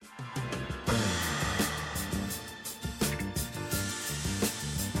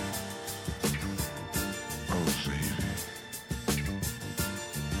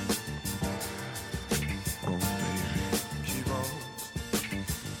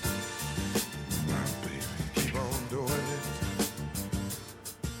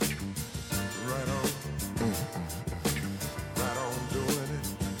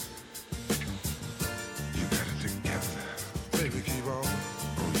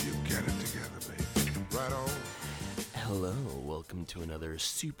welcome to another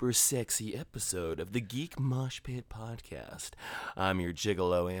super sexy episode of the Geek Mosh Pit Podcast. I'm your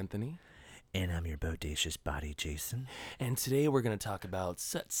gigolo, Anthony. And I'm your bodacious body, Jason. And today we're going to talk about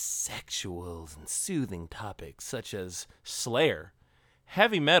such sexual and soothing topics such as Slayer,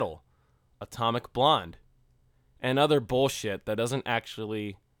 heavy metal, Atomic Blonde, and other bullshit that doesn't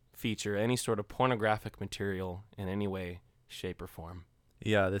actually feature any sort of pornographic material in any way, shape, or form.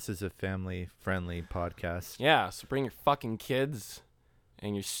 Yeah, this is a family-friendly podcast. Yeah, so bring your fucking kids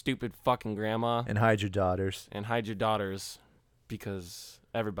and your stupid fucking grandma. And hide your daughters. And hide your daughters because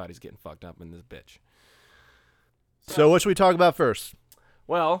everybody's getting fucked up in this bitch. So what should we talk about first?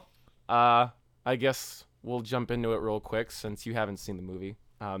 Well, I guess we'll jump into it real quick since you haven't seen the movie.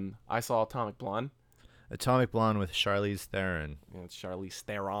 I saw Atomic Blonde. Atomic Blonde with Charlize Theron. Yeah, it's Charlize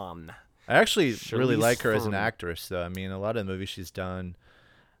Theron. I actually really Charlize like her as an Theron. actress, though. I mean, a lot of the movies she's done,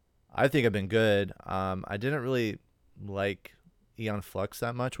 I think have been good. I didn't really like Aeon Flux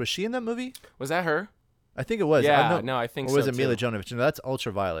that much. Was she in that movie? Was that her? I think it was. Yeah, I think or so. was it too. Mila Jovovich? No, that's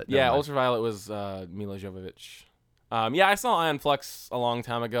Ultraviolet. Yeah, Never mind. Ultraviolet was Mila Jovovich. Yeah, I saw Aeon Flux a long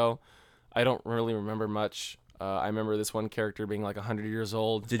time ago. I don't really remember much. I remember this one character being like 100 years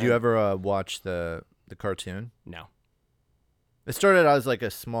old. Did you ever watch the cartoon? No. It started as like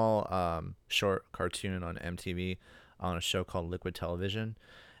a small short cartoon on MTV on a show called Liquid Television.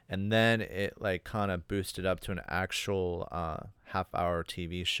 And then it like kind of boosted up to an actual half-hour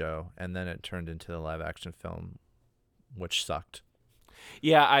TV show. And then it turned into the live-action film, which sucked.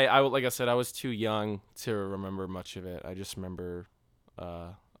 Yeah, I like I said, I was too young to remember much of it. I just remember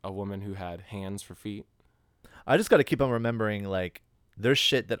a woman who had hands for feet. I just got to keep on remembering, like, there's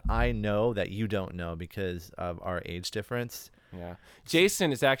shit that I know that you don't know because of our age difference. Yeah.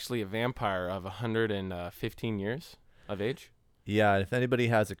 Jason is actually a vampire of 115 years of age. Yeah, if anybody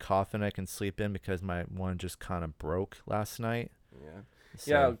has a coffin I can sleep in because my one just kind of broke last night. Yeah.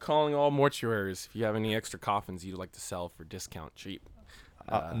 So, Yeah, calling all mortuaries if you have any extra coffins you'd like to sell for discount cheap.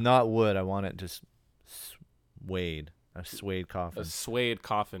 not wood. I want it just suede. A suede coffin. A suede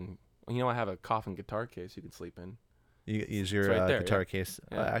coffin. You know, I have a coffin guitar case you can sleep in. You use your right there, guitar yeah. case.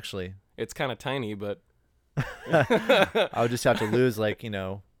 Yeah. Actually, It's kind of tiny, but... I would just have to lose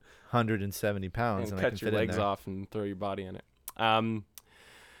 170 pounds and and I can cut fit your in legs there. off and throw your body in it. No,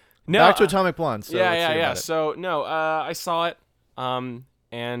 Back to Atomic Blonde. So let's hear about it. So no, I saw it,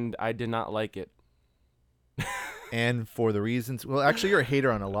 and I did not like it. And for the reasons, well, actually, you're a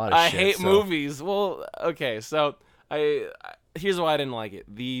hater on a lot of I shit. hate so. movies. Well, okay, so I here's why I didn't like it.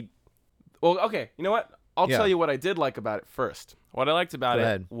 Okay, you know what? I'll Yeah. tell you what I did like about it first. What I liked about Go it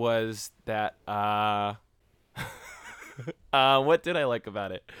ahead. was that what did I like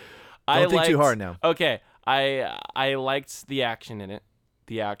about it? Don't think too hard now. Okay, I liked the action in it.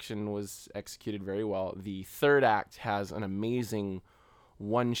 The action was executed very well. The third act has an amazing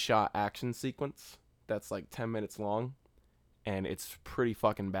one-shot action sequence that's like 10 minutes long, and it's pretty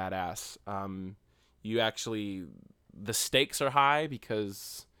fucking badass. The stakes are high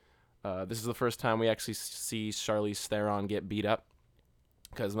because this is the first time we actually see Charlize Theron get beat up.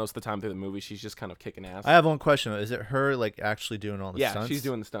 Because most of the time through the movie, she's just kind of kicking ass. I have one question. Is it her actually doing all the Yeah, stunts? she's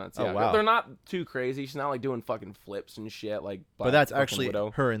doing the stunts. Oh, Yeah. wow. They're not too crazy. She's not like doing fucking flips and shit like. But that's fucking actually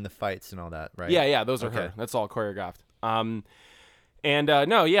Widow. her in the fights and all that, right? Yeah, those are Okay. her. That's all choreographed. All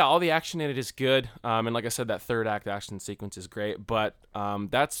the action in it is good. And like I said, that third act action sequence is great. But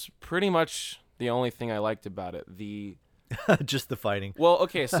that's pretty much the only thing I liked about it. Just the fighting. Well,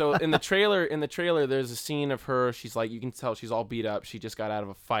 okay, so in the trailer, there's a scene of her. She's like, you can tell she's all beat up. She just got out of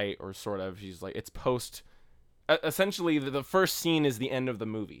a fight, or sort of. She's like, it's post. Essentially, the first scene is the end of the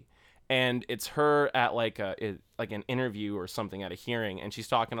movie, and it's her at like an interview or something at a hearing, and she's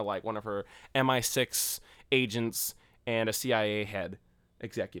talking to like one of her MI6 agents and a CIA head,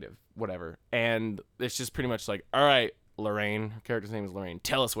 executive, whatever, and it's just pretty much like, all right, Lorraine. Her character's name is Lorraine.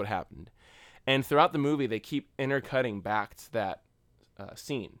 Tell us what happened. And throughout the movie, they keep intercutting back to that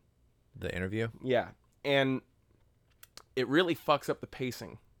scene. The interview? Yeah. And it really fucks up the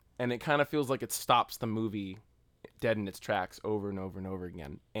pacing. And it kind of feels like it stops the movie dead in its tracks over and over and over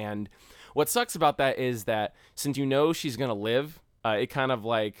again. And what sucks about that is that since you know she's going to live, it kind of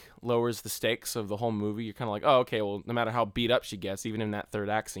like lowers the stakes of the whole movie. You're kind of like, oh, okay, well, no matter how beat up she gets, even in that third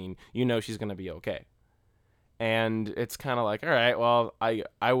act scene, you know she's going to be okay. And it's kind of like, all right, well,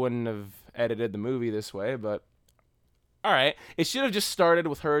 I wouldn't have edited the movie this way, but all right. It should have just started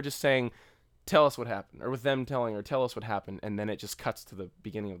with her just saying, tell us what happened, or with them telling her, tell us what happened, and then it just cuts to the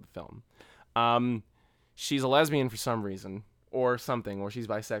beginning of the film. She's a lesbian for some reason, or something, or she's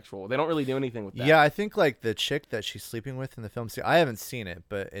bisexual. They don't really do anything with that. Yeah, I think like the chick that she's sleeping with in the film. See, I haven't seen it,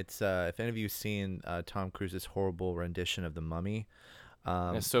 but it's if any of you've seen Tom Cruise's horrible rendition of The Mummy,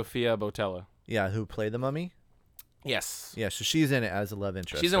 It's Sophia Botella. yeah, who played the Mummy? Yes. Yeah, so she's in it as a love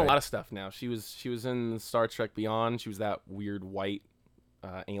interest. She's in a right? lot of stuff now. She was in Star Trek Beyond. She was that weird white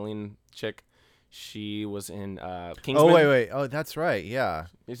alien chick. She was in Kingsman. Oh wait. Oh, that's right. Yeah,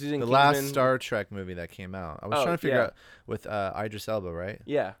 She's in the Kingsman. last Star Trek movie that came out. I was trying to figure yeah. out with Idris Elba, right?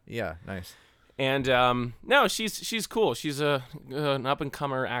 Yeah. Yeah, nice. And no, she's cool. She's an up and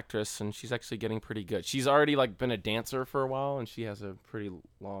comer actress, and she's actually getting pretty good. She's already like been a dancer for a while, and she has a pretty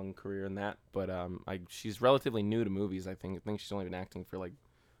long career in that. But she's relatively new to movies. I think she's only been acting for like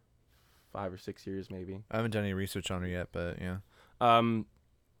 5 or 6 years, maybe. I haven't done any research on her yet, but yeah.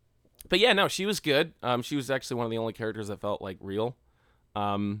 But yeah, no, she was good. She was actually one of the only characters that felt like real.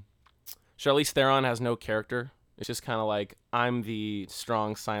 Charlize Theron has no character. It's just kind of like, I'm the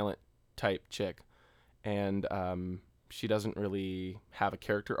strong, silent type chick, and she doesn't really have a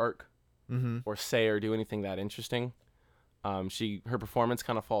character arc or say or do anything that interesting. Her performance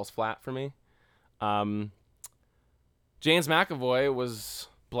kind of falls flat for me. James McAvoy was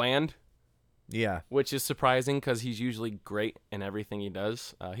bland. Yeah. Which is surprising because he's usually great in everything he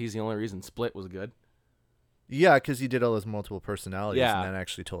does. He's the only reason Split was good. Yeah, because he did all those multiple personalities, Yeah. and that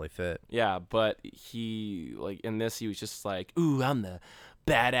actually totally fit. Yeah, but he, like, in this, he was just like, ooh, I'm the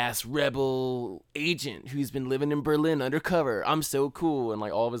badass rebel agent who's been living in Berlin undercover. I'm so cool. And,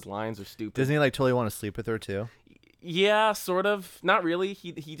 like, all of his lines are stupid. Doesn't he like totally want to sleep with her too? Yeah, sort of. Not really.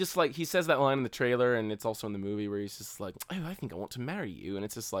 He just, like, he says that line in the trailer, and it's also in the movie where he's just like, oh, I think I want to marry you. And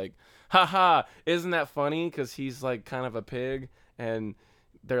it's just like, haha, isn't that funny? Because he's, like, kind of a pig, and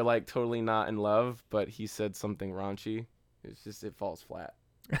they're, like, totally not in love, but he said something raunchy. It's just, it falls flat.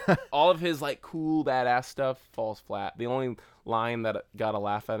 All of his, like, cool, badass stuff falls flat. The only line that got a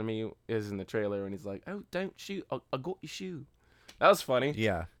laugh out of me is in the trailer when he's like, oh, don't shoot, I got your shoe. That was funny.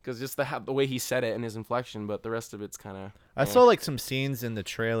 Yeah. Because just the way he said it and his inflection, but the rest of it's kind of... I saw like some scenes in the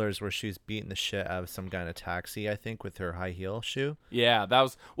trailers where she's beating the shit out of some guy in a taxi, I think, with her high heel shoe. Yeah, that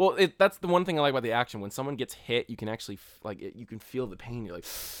was... Well, that's the one thing I like about the action. When someone gets hit, you can actually, you can feel the pain. You're like,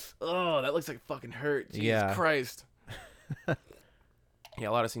 oh, that looks like it fucking hurt. Jesus Christ. Yeah,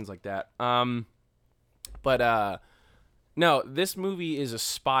 a lot of scenes like that. But no, this movie is a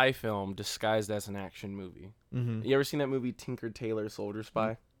spy film disguised as an action movie. Mm-hmm. You ever seen that movie Tinker Tailor Soldier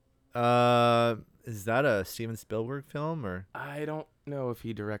Spy? Is that a Steven Spielberg film or? I don't know if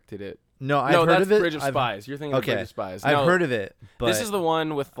he directed it. No, I've no, heard that's of it. Bridge of Spies. You're thinking of Bridge of Spies. I've No, heard of it, but this is the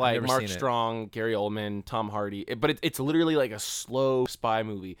one with like never Mark seen it. Strong, Gary Oldman, Tom Hardy. But it's literally like a slow spy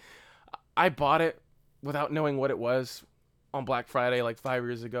movie. I bought it without knowing what it was on Black Friday like 5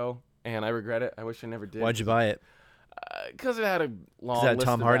 years ago, and I regret it. I wish I never did. Why'd you buy it? Because it had a long Is that list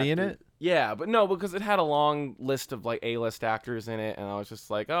Tom of Hardy in actors. it? Yeah, but no, because it had a long list of like A-list actors in it, and I was just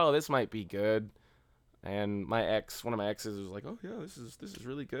like, oh, this might be good. And one of my exes was like, oh yeah, this is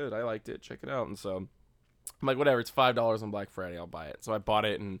really good. I liked it. Check it out. And so I'm like, whatever. It's $5 on Black Friday. I'll buy it. So I bought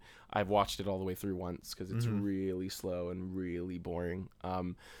it, and I've watched it all the way through once because it's really slow and really boring.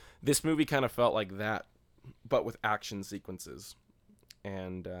 This movie kind of felt like that, but with action sequences,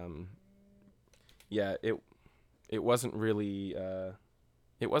 and yeah, it wasn't really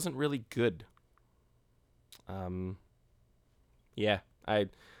good. Yeah, I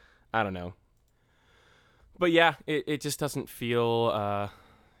don't know. But yeah, it just doesn't feel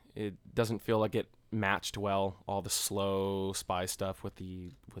like it matched well, all the slow spy stuff with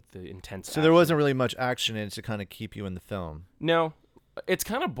the intense So action. there wasn't really much action in it to kind of keep you in the film. No. It's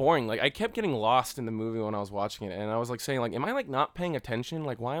kind of boring. Like, I kept getting lost in the movie when I was watching it, and I was like saying, like, am I like not paying attention?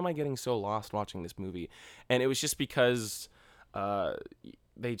 Like, why am I getting so lost watching this movie? And it was just because all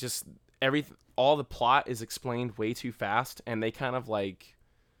the plot is explained way too fast, and they kind of like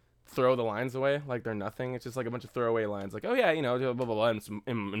throw the lines away like they're nothing. It's just like a bunch of throwaway lines, like, oh yeah, you know, blah blah blah, and some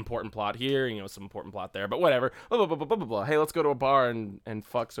important plot here, you know, some important plot there, but whatever. Blah blah blah blah blah blah. blah. Hey, let's go to a bar and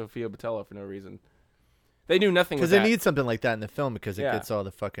fuck Sophia Botella for no reason. They do nothing with Because that. they need something like that in the film because it Yeah. gets all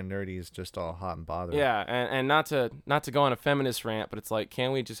the fucking nerdies just all hot and bothered. Yeah, and not to go on a feminist rant, but it's like,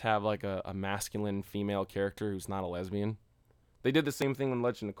 can't we just have like a masculine female character who's not a lesbian? They did the same thing in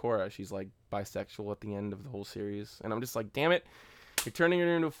Legend of Korra. She's like bisexual at the end of the whole series, and I'm just like, damn it, you're turning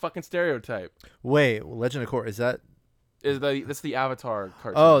her into a fucking stereotype. Wait, Legend of Korra, is that? That's the Avatar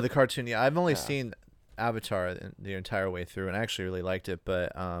cartoon. Oh, the cartoon. Yeah, I've only Yeah. seen Avatar the entire way through, and I actually really liked it,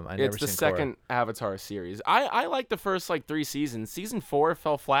 but I never It's the seen second Avatar series. I liked the first like 3 seasons. Season 4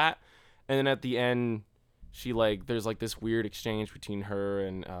 fell flat, and then at the end, there's like this weird exchange between her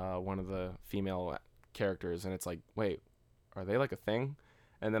and one of the female characters, and it's like, wait, are they like a thing?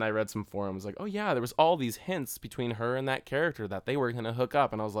 And then I read some forums like, oh yeah, there was all these hints between her and that character that they were gonna hook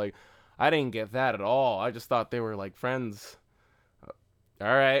up, and I was like, I didn't get that at all. I just thought they were like friends. All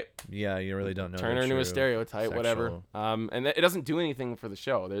right, Yeah, you really don't know turn the her into a true stereotype, whatever. sexual. And it doesn't do anything for the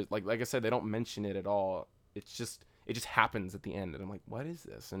show. There's like I said, they don't mention it at all. It just happens at the end, and I'm like, what is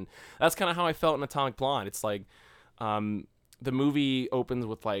this? And that's kind of how I felt in Atomic Blonde. It's like, the movie opens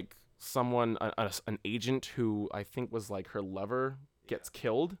with like someone, an agent who I think was like her lover gets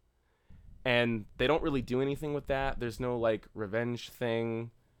killed, and they don't really do anything with that. There's no like revenge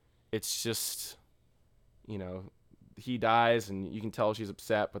thing. It's just, you know, he dies and you can tell she's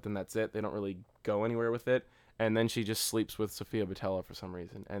upset, but then that's it. They don't really go anywhere with it. And then she just sleeps with Sofia Boutella for some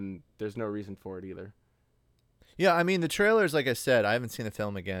reason, and there's no reason for it either. Yeah, I mean the trailers, like I said, I haven't seen the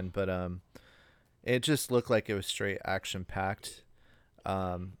film again, but it just looked like it was straight action packed.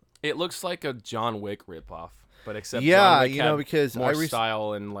 It looks like a John Wick ripoff, but except Yeah, John Wick you know, had because more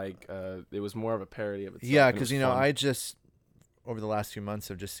style and like it was more of a parody of itself. yeah, and it because was you know, fun. I just over the last few months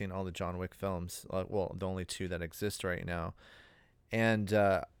have just seen all the John Wick films. Well, the only two that exist right now, and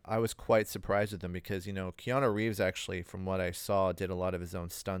I was quite surprised with them because you know Keanu Reeves actually, from what I saw, did a lot of his own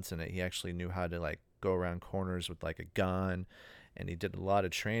stunts in it. He actually knew how to like go around corners with like a gun, and he did a lot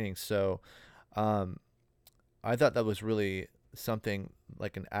of training. So, I thought that was really something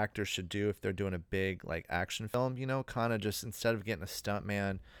like an actor should do if they're doing a big like action film. You know, kind of just instead of getting a stunt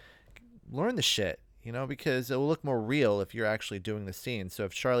man, learn the shit. You know, because it will look more real if you're actually doing the scenes. So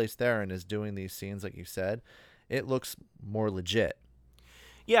if Charlize Theron is doing these scenes, like you said, it looks more legit.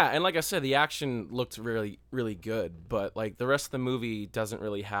 Yeah, and like I said, the action looked really, really good, but like the rest of the movie doesn't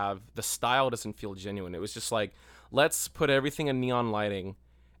really have the style. Doesn't feel genuine. It was just like, let's put everything in neon lighting,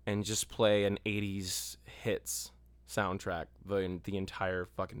 and just play an '80s hits soundtrack the entire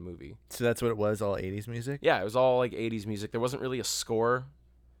fucking movie. So that's what it was, all 80s music? Yeah, it was all like '80s music. There wasn't really a score,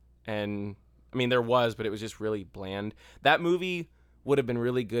 and I mean there was, but it was just really bland. That movie would have been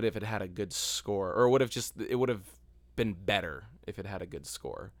really good if it had a good score, or it would have been better if it had a good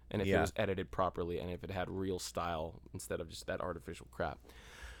score, and if it was edited properly, and if it had real style instead of just that artificial crap.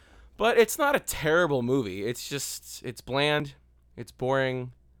 But it's not a terrible movie. It's bland, it's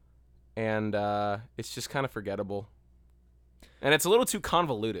boring, and it's just kind of forgettable. And it's a little too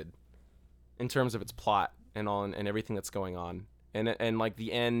convoluted in terms of its plot and everything that's going on. And like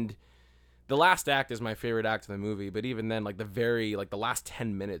the end, the last act is my favorite act of the movie, but even then, like the last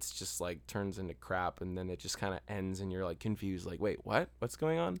 10 minutes just like turns into crap, and then it just kind of ends and you're like confused, like, wait, what's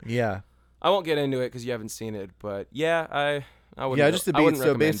going on? Yeah. I won't get into it because you haven't seen it, but yeah, I wouldn't. Yeah, just to I beat. wouldn't So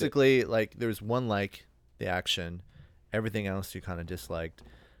recommend it. basically, like, there's one like the action, everything else you kind of disliked.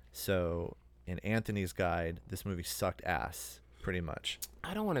 So in Anthony's guide, this movie sucked ass, pretty much.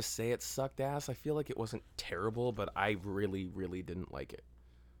 I don't want to say it sucked ass. I feel like it wasn't terrible, but I really, really didn't like it.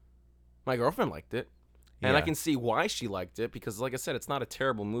 My girlfriend liked it, and I Yeah. can see why she liked it because, like I said, it's not a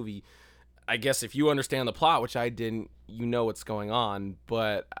terrible movie. I guess if you understand the plot, which I didn't, you know what's going on,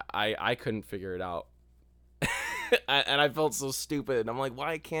 but I couldn't figure it out. And I felt so stupid. I'm like,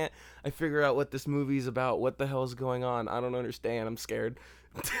 why can't I figure out what this movie's about? What the hell is going on? I don't understand. I'm scared.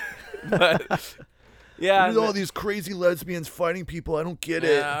 But yeah, Look at all these crazy lesbians fighting people. I don't get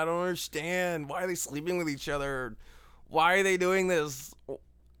it. yeah, I don't understand. Why are they sleeping with each other? Why are they doing this?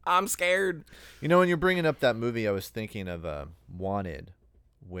 I'm scared. You know, when you're bringing up that movie, I was thinking of Wanted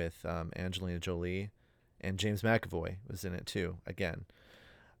with Angelina Jolie, and James McAvoy was in it too. Again,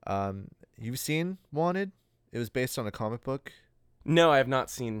 you've seen Wanted? It was based on a comic book. No, I have not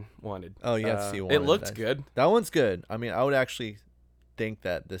seen Wanted. Oh, you have to see Wanted. It looked good. That one's good. I mean, I would actually think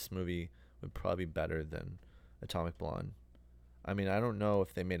that this movie would probably be better than Atomic Blonde. I mean, I don't know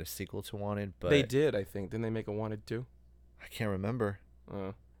if they made a sequel to Wanted, but They did, I think. Didn't they make a Wanted too? I can't remember.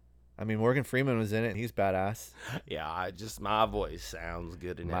 Uh, I mean, Morgan Freeman was in it. He's badass. yeah, my voice sounds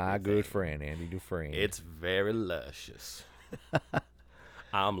good and My everything. good friend, Andy Dufresne. It's very luscious.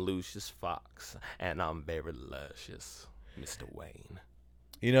 I'm Lucius Fox, and I'm very luscious, Mr. Wayne.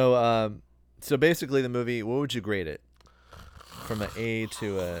 You know, so basically the movie, what would you grade it? From an A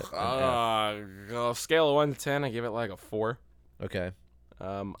to an F. Scale of 1 to 10, I give it like a 4. Okay.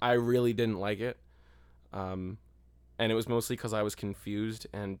 I really didn't like it. And it was mostly because I was confused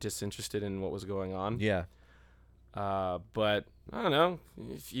and disinterested in what was going on. Yeah. But I don't know.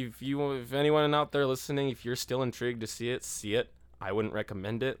 If anyone out there listening, if you're still intrigued to see it, see it. I wouldn't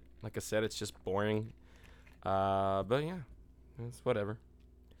recommend it. Like I said, it's just boring. But yeah, it's whatever.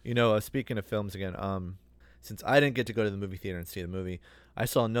 You know, speaking of films again, since I didn't get to go to the movie theater and see the movie, I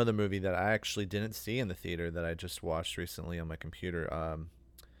saw another movie that I actually didn't see in the theater that I just watched recently on my computer.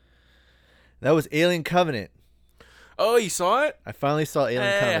 That was Alien Covenant. Oh, you saw it? I finally saw Alien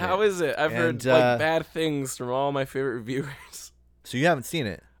Hey, Covenant. how is it? I've heard And, like bad things from all my favorite reviewers. So you haven't seen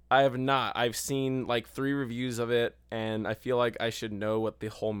it? I have not. I've seen like 3 reviews of it, and I feel like I should know what the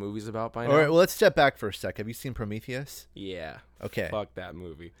whole movie's about by now. All right, well, let's step back for a sec. Have you seen Prometheus? Yeah. Okay. Fuck that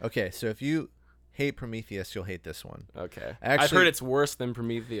movie. Okay, so if you hate Prometheus, you'll hate this one. Okay. Actually, I've heard it's worse than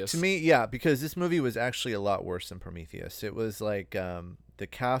Prometheus. To me, yeah, because this movie was actually a lot worse than Prometheus. It was like the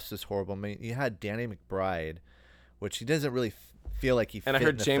cast was horrible. I mean, you had Danny McBride, which he doesn't really feel like he. And I fit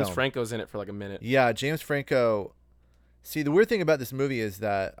heard in the James film. Franco's in it for like a minute. Yeah, James Franco. See, the weird thing about this movie is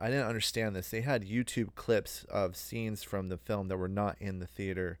that I didn't understand this. They had YouTube clips of scenes from the film that were not in the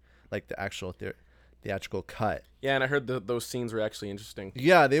theater, like the actual theatrical cut. Yeah, and I heard those scenes were actually interesting.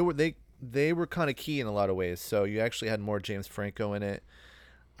 Yeah, they were kind of key in a lot of ways. So you actually had more James Franco in it.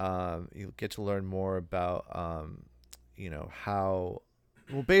 You get to learn more about, how.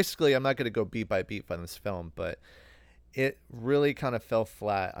 Well, basically, I'm not going to go beat by beat on this film, but it really kind of fell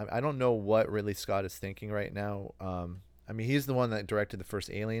flat. I don't know what Ridley Scott is thinking right now. I mean, he's the one that directed the first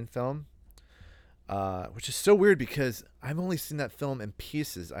Alien film, which is so weird because I've only seen that film in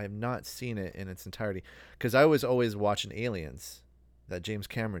pieces. I have not seen it in its entirety because I was always watching Aliens that James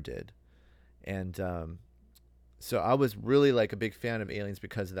Cameron did. And so I was really like a big fan of Aliens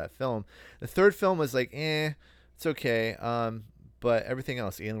because of that film. The third film was like, it's okay. But everything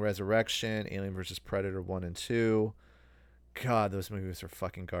else, Alien Resurrection, Alien vs. Predator 1 and 2, God, those movies are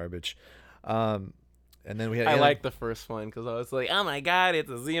fucking garbage. And then we had. I like the first one because I was like, oh my god, it's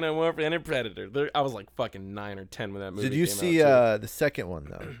a xenomorph and a predator. I was like fucking 9 or 10 when that movie. Did you came see out the second one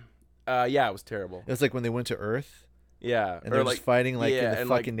though? Yeah, it was terrible. It was like when they went to Earth. Yeah, And they're like just fighting like in the and,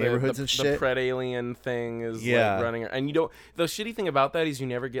 fucking neighborhoods the, and shit. The pred alien thing is Yeah. like running, and you don't. The shitty thing about that is you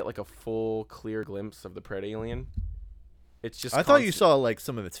never get like a full clear glimpse of the pred alien. It's just. I thought you saw like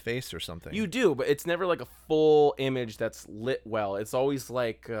some of its face or something. You do, but it's never like a full image that's lit well. It's always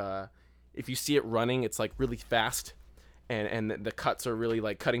like if you see it running, it's like really fast, and the cuts are really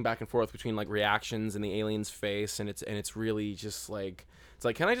like cutting back and forth between like reactions and the alien's face, and it's really just like. It's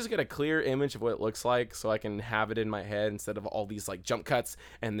like, can I just get a clear image of what it looks like so I can have it in my head instead of all these like jump cuts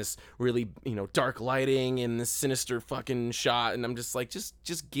and this really, dark lighting and this sinister fucking shot? And I'm just like, just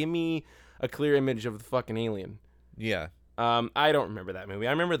give me a clear image of the fucking alien. Yeah. I don't remember that movie.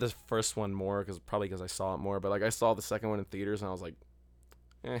 I remember the first one more because I saw it more. But like I saw the second one in theaters and I was like,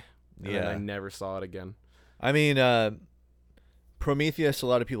 And then I never saw it again. I mean, Prometheus. A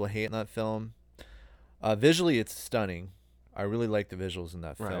lot of people hate that film. Visually, it's stunning. I really like the visuals in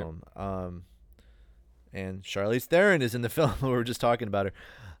that film. And Charlize Theron is in the film. We were just talking about her.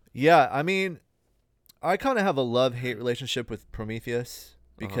 Yeah, I mean, I kind of have a love-hate relationship with Prometheus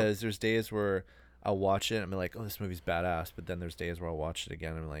because there's days where I'll watch it and I'm like, oh, this movie's badass. But then there's days where I'll watch it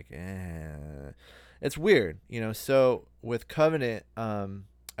again and I'm like, It's weird, So with Covenant,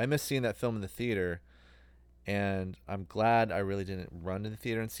 I miss seeing that film in the theater. And I'm glad I really didn't run to the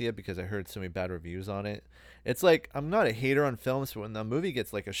theater and see it because I heard so many bad reviews on it. It's like, I'm not a hater on films, but when the movie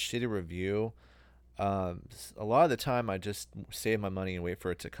gets like a shitty review, a lot of the time I just save my money and wait for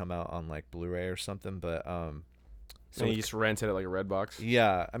it to come out on like Blu-ray or something. But so you just rented it like a Redbox.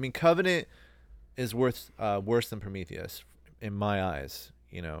 Yeah, I mean, Covenant is worse than Prometheus in my eyes.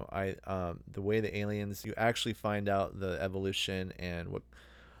 The way the aliens, you actually find out the evolution and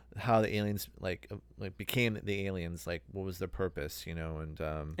how the aliens like became the aliens, like what was their purpose, and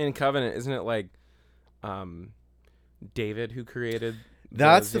in Covenant, isn't it like David who created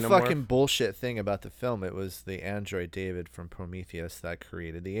that's the xenomorph? fucking bullshit thing about the film. It was the android David from Prometheus that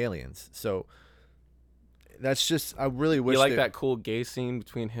created the aliens. So that's just, I really wish you like that cool gay scene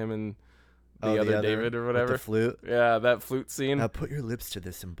between him and the other David or whatever, with the flute. Yeah, that flute scene. Now put your lips to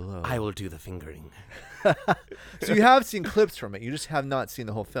this and blow. I will do the fingering. So you have seen clips from it. You just have not seen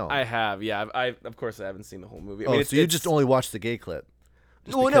the whole film. I have, yeah. I of course I haven't seen the whole movie. So you just only watched the gay clip.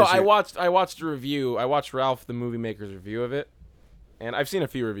 Well, no, I watched a review. I watched Ralph the Movie Maker's review of it, and I've seen a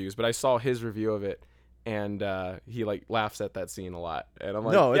few reviews, but I saw his review of it, and he like laughs at that scene a lot, and I'm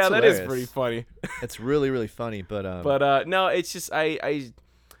like, no, it's that hilarious. is pretty funny. It's really, really funny, but no, it's just I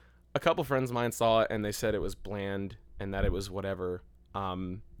a couple friends of mine saw it and they said it was bland and that it was whatever.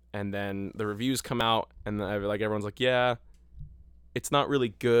 And then the reviews come out and like everyone's like, yeah, it's not really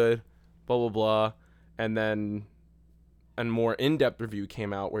good, blah blah blah, and then a more in-depth review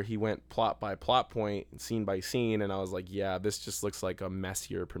came out where he went plot by plot point, scene by scene, and I was like, yeah, this just looks like a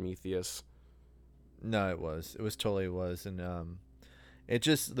messier Prometheus. No, it totally was, and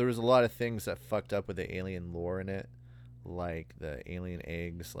there was a lot of things that fucked up with the alien lore in it, like the alien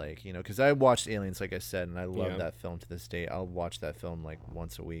eggs, like, because I watched Aliens, like I said, and I love that film to this day. I'll watch that film like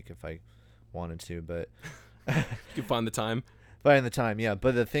once a week if I wanted to, but You can find the time. Find the time, yeah.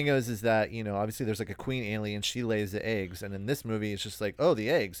 But the thing is that, obviously there's like a queen alien. She lays the eggs. And in this movie, it's just like, oh, the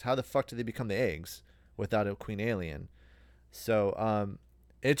eggs. How the fuck did they become the eggs without a queen alien? So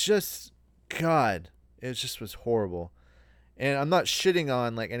it's just, God, it just was horrible. And I'm not shitting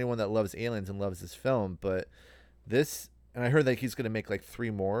on like anyone that loves aliens and loves this film, but this, and I heard that he's going to make like 3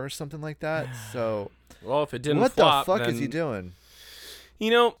 more or something like that. So Well, if it didn't what flop, the fuck then, is he doing?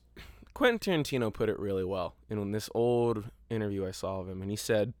 Quentin Tarantino put it really well in this old interview I saw of him, and he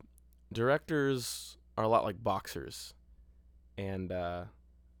said directors are a lot like boxers, and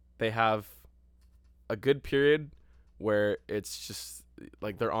they have a good period where it's just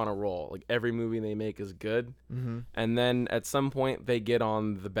like they're on a roll. Like every movie they make is good, and then at some point they get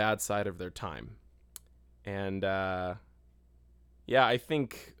on the bad side of their time. And yeah, I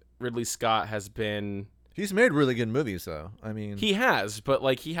think Ridley Scott has been. He's made really good movies, though. I mean, he has, but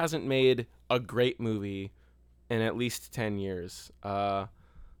like he hasn't made a great movie in at least 10 years. The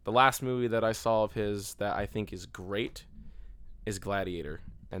last movie that I saw of his that I think is great is Gladiator,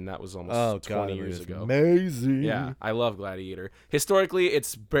 and that was almost 20 years ago. Amazing. Yeah, I love Gladiator. Historically,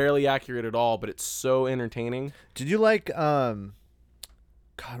 it's barely accurate at all, but it's so entertaining. Did you like God,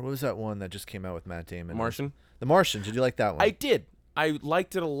 what was that one that just came out with Matt Damon? Martian? The Martian. Did you like that one? I did. I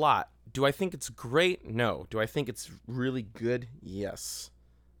liked it a lot. Do I think it's great? No. Do I think it's really good? Yes.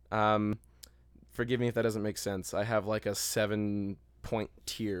 Forgive me if that doesn't make sense. I have like a 7-point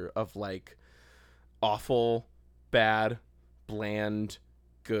tier of like awful, bad, bland,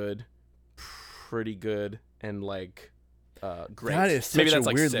 good, pretty good, and like great. That is such Maybe a that's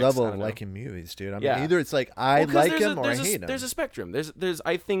like weird 6, level I of don't know. liking movies, dude. I mean, Yeah. either it's like I 'cause like there's him or I hate him. There's a spectrum. There's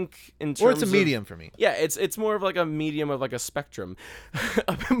I think in terms Or it's a of- medium for me. Yeah, it's more of like a medium of like a spectrum.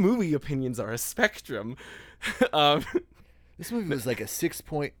 Movie opinions are a spectrum. This movie was like a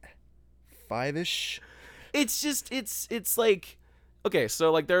 6.5-ish. It's just it's like, okay,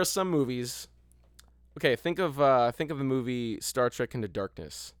 so like there are some movies. Okay, think of the movie Star Trek Into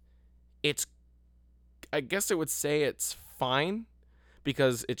Darkness. I guess I would say it's fine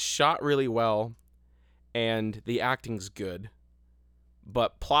because it's shot really well and the acting's good,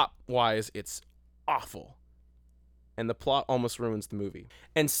 but plot wise it's awful. And the plot almost ruins the movie.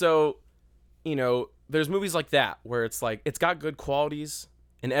 And so, there's movies like that where it's like it's got good qualities,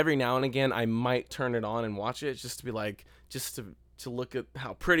 and every now and again I might turn it on and watch it just to be like, just to look at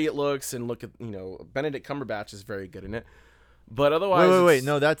how pretty it looks and look at, Benedict Cumberbatch is very good in it. But otherwise, Wait,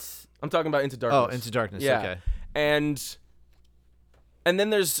 no, that's I'm talking about Into Darkness. Oh, Into Darkness. Yeah. Okay. And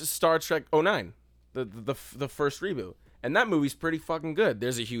then there's Star Trek 09, the first reboot. And that movie's pretty fucking good.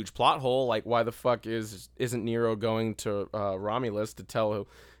 There's a huge plot hole, like why the fuck isn't Nero going to Romulus to tell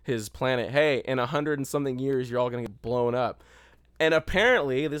his planet, hey, in 100 and something years you're all gonna get blown up. And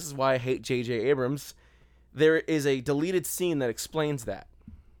apparently, this is why I hate J.J. Abrams, there is a deleted scene that explains that.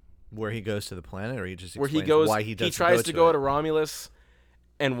 Where he goes to the planet, or he just Where explains he goes, why he doesn't tries to go go it? to Romulus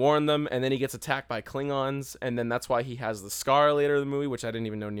and warn them, and then he gets attacked by Klingons, and then that's why he has the scar later in the movie, which I didn't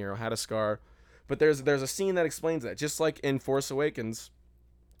even know Nero had a scar. But there's a scene that explains that, just like in Force Awakens,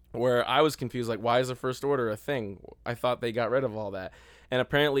 where I was confused, like, why is the First Order a thing? I thought they got rid of all that. And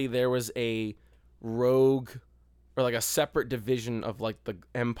apparently there was a rogue, or like a separate division of like the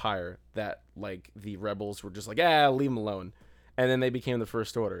Empire that like the rebels were just like, leave them alone. And then they became the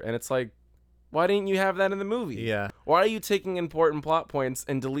First Order. And it's like, why didn't you have that in the movie? Yeah. Why are you taking important plot points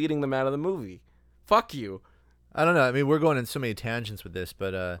and deleting them out of the movie? Fuck you. I don't know. I mean, we're going in so many tangents with this,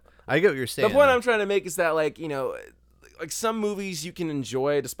 but I get what you're saying. The point I'm trying to make is that, like, like some movies you can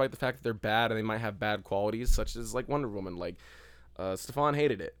enjoy despite the fact that they're bad and they might have bad qualities, such as like Wonder Woman. Like, Stefan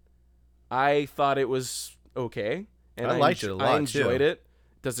hated it. I thought it was okay. And I liked it a lot, I enjoyed too. it.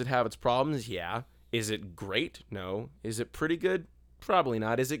 Does it have its problems? Yeah. Is it great? No. Is it pretty good? Probably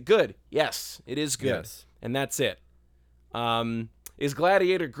not. Is it good? Yes, it is good. Yes. And that's it. Is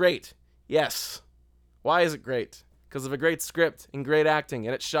Gladiator great? Yes. Why is it great? Because of a great script and great acting,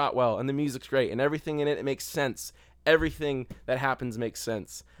 and it's shot well, and the music's great, and everything in it makes sense. Everything that happens makes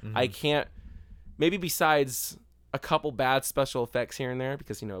sense. Mm-hmm. I can't, maybe besides a couple bad special effects here and there,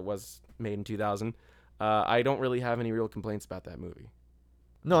 because, it was made in 2000, I don't really have any real complaints about that movie.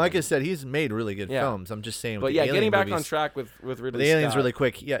 No, like I said, he's made really good Yeah. films. I'm just saying. With But the yeah, alien getting back movies, on track with Ridley the aliens Scott, really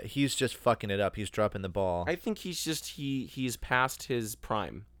quick. Yeah, he's just fucking it up. He's dropping the ball. I think he's just, he's past his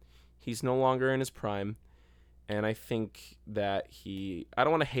prime. He's no longer in his prime. And I think that I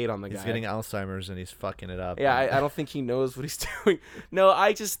don't want to hate on the guy. He's getting Alzheimer's and he's fucking it up. Yeah, I don't think he knows what he's doing. No,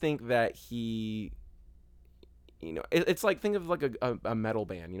 I just think that it's like, think of like a metal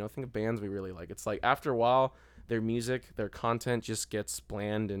band, think of bands we really like. It's like after a while, their music, their content just gets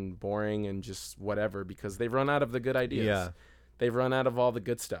bland and boring and just whatever because they've run out of the good ideas. Yeah. They've run out of all the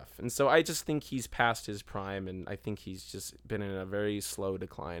good stuff. And so I just think he's past his prime, and I think he's just been in a very slow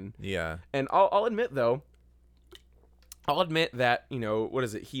decline. Yeah. And I'll admit, though, that, what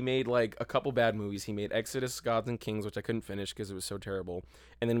is it? He made, like, a couple bad movies. He made Exodus, Gods and Kings, which I couldn't finish because it was so terrible.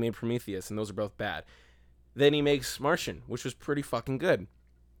 And then he made Prometheus, and those are both bad. Then he makes Martian, which was pretty fucking good.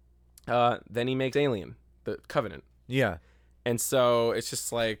 Then he makes Alien, The Covenant. Yeah. And so it's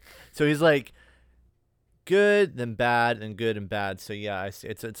just like... So he's like good, then bad, then good and bad. So yeah,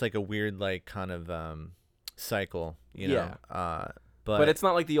 it's like a weird like kind of cycle, you know. Yeah. But it's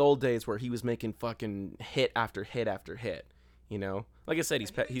not like the old days where he was making fucking hit after hit after hit, you know? Like I said,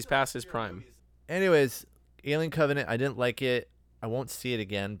 he's past his prime. anyways, Alien Covenant, I didn't like it. I won't see it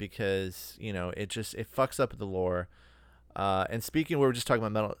again because, it fucks up the lore. And speaking, we were just talking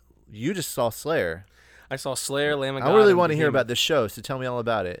about metal. You just saw Slayer. I saw Slayer, Lamb of God. I really want to hear about this show, so tell me all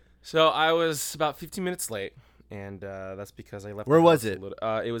about it. So I was about 15 minutes late, and that's because I left. Where was it?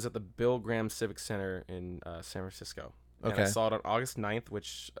 It was at the Bill Graham Civic Center in San Francisco. And Okay. I saw it on August 9th,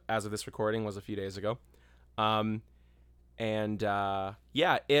 which, as of this recording, was a few days ago. Yeah,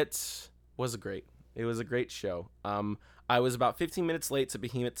 it was great. It was a great show. I was about 15 minutes late to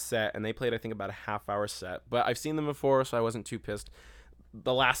Behemoth's set, and they played, I think, about a half-hour set. But I've seen them before, so I wasn't too pissed.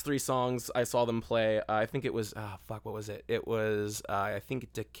 The last three songs I saw them play, I think it was, what was it? It was, I think,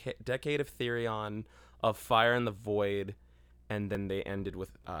 Decade of Therion, of Fire in the Void, and then they ended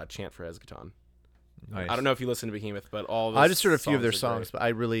with Chant for Eschaton. Nice. I don't know if you listen to Behemoth, but all I just heard a few of their songs, songs, but I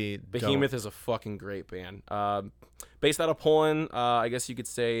really Behemoth is a fucking great band. Based out of Poland, I guess you could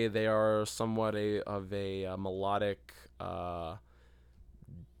say they are somewhat of a melodic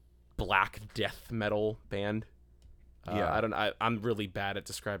black death metal band. Yeah. I'm really bad at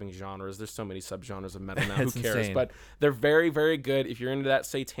describing genres. There's so many subgenres of metal now. It's Who cares? insane. But they're very, very good. If you're into that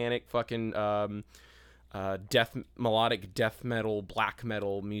satanic fucking melodic death metal, black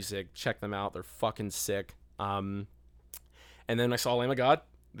metal music, check them out. They're fucking sick. And then I saw Lamb of God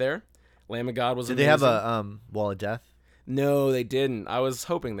there. Lamb of God was Did amazing. they have a Wall of Death? No, they didn't. I was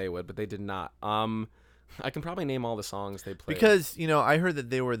hoping they would, but they did not. I can probably name all the songs they played. Because, I heard that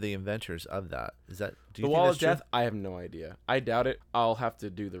they were the inventors of that. Is that do you The think Wall that's of true? Death, I have no idea. I doubt it. I'll have to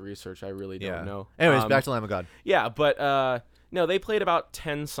do the research. I really don't know. Anyways, back to Lamb of God. Yeah, but no, they played about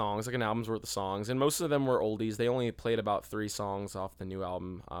 10 songs, like an album's worth of songs, and most of them were oldies. They only played about 3 songs off the new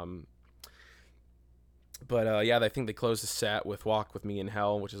album. But yeah, I think they closed the set with Walk With Me in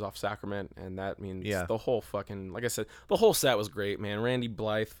Hell, which is off Sacrament, and that means the whole fucking, like I said, the whole set was great, man. Randy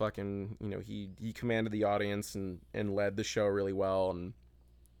Blythe fucking, he commanded the audience and led the show really well, and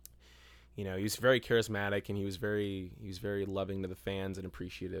he was very charismatic, and he was very loving to the fans and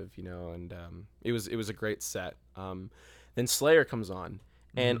appreciative, and it was a great set. Then Slayer comes on.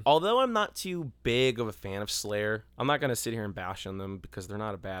 And although I'm not too big of a fan of Slayer, I'm not going to sit here and bash on them because they're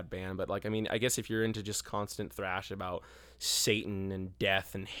not a bad band. But, I guess if you're into just constant thrash about Satan and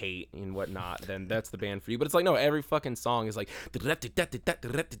death and hate and whatnot, then that's the band for you. But it's like, no, every fucking song is like, that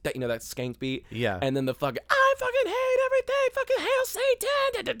skank beat. Yeah. And then the fucking, I fucking hate everything, fucking hail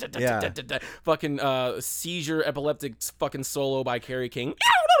Satan. Yeah. Fucking seizure epileptic fucking solo by Kerry King.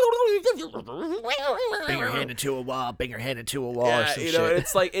 Bang your hand into a wall, bang your hand into a wall, or Yeah, some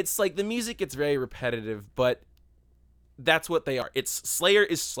shit. it's like the music gets very repetitive, but that's what they are. Slayer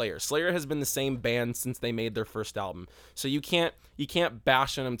is Slayer. Slayer has been the same band since they made their first album. So you can't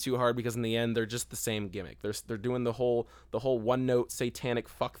bash on them too hard because in the end they're just the same gimmick. They're doing the whole one note satanic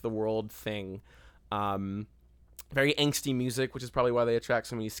fuck the world thing. Very angsty music, which is probably why they attract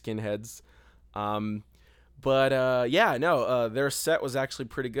so many skinheads. Their set was actually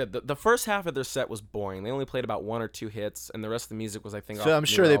pretty good. The first half of their set was boring. They only played about 1 or 2 hits, and the rest of the music was, I think, So off I'm newer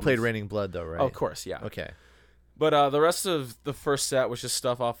sure they played albums. Raining Blood, though, right? Oh, of course, yeah. Okay. But the rest of the first set was just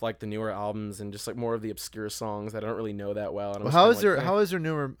stuff off like the newer albums and just like more of the obscure songs that I don't really know that well. And Well, how is their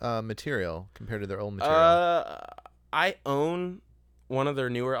newer material compared to their old material? I own one of their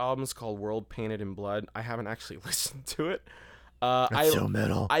newer albums called World Painted in Blood. I haven't actually listened to it. That's so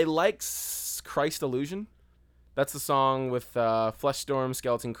metal. I like Christ Illusion. That's the song with Flesh Storm,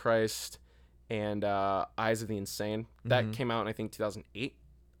 Skeleton Christ, and Eyes of the Insane. That came out in, I think, 2008.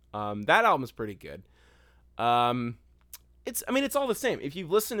 That album is pretty good. It's all the same. If you've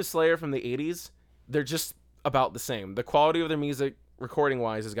listened to Slayer from the 80s, they're just about the same. The quality of their music,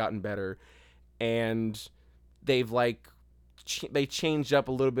 recording-wise, has gotten better, and they've they changed up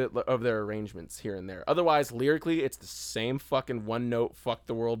a little bit of their arrangements here and there. Otherwise, lyrically, it's the same fucking one-note fuck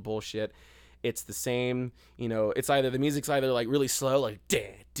the world bullshit. It's the same, it's either the music's either like really slow, like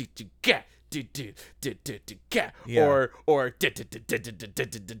Yeah. or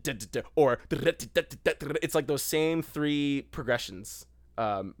it's like those same three progressions,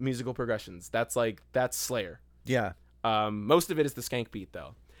 musical progressions. That's Slayer. Yeah. Most of it is the skank beat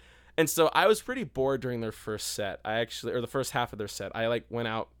though. And so I was pretty bored during their first set. Or the first half of their set. I like went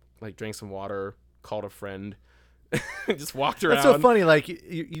out, like drank some water, called a friend, just walked around. That's so funny. Like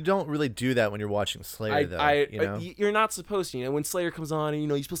you don't really do that when you're watching Slayer, though. You know, you're not supposed to. You know, when Slayer comes on, and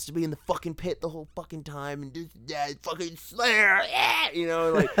you're supposed to be in the fucking pit the whole fucking time, and just fucking Slayer,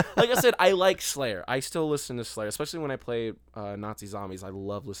 yeah. Like I said, I like Slayer. I still listen to Slayer, especially when I play Nazi Zombies. I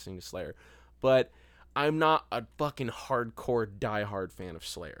love listening to Slayer, but I'm not a fucking hardcore diehard fan of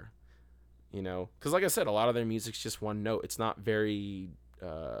Slayer. You know, because like I said, a lot of their music's just one note. It's not very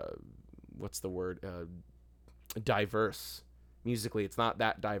what's the word? Diverse musically. It's not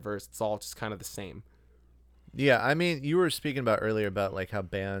that diverse. It's all just kind of the same. yeah. I mean, you were speaking about earlier about like how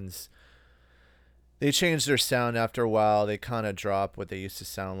bands they change their sound after a while. They kind of drop what they used to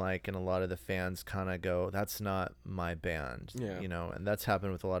sound like, and a lot of the fans kind of go, "That's not my band." Yeah. You know, and that's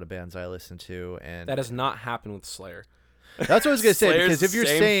happened with a lot of bands I listen to, and That has not happened with Slayer. that's what I was gonna say. Slayer's Because if the you're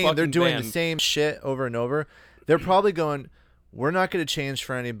same saying they're fucking doing band. the same shit over and over, they're probably going, "We're not gonna change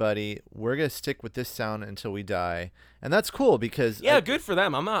for anybody. We're gonna stick with this sound until we die," and that's cool because Yeah, good for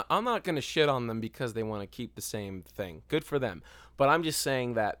them. I'm not gonna shit on them because they want to keep the same thing. Good for them. But I'm just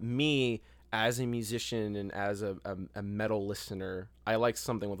saying that me as a musician and as a metal listener, I like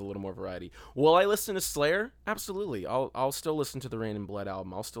something with a little more variety. Will I listen to Slayer? Absolutely. I'll still listen to the Rain and Blood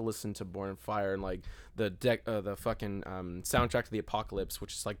album. I'll still listen to Born on Fire and like the fucking soundtrack to the Apocalypse,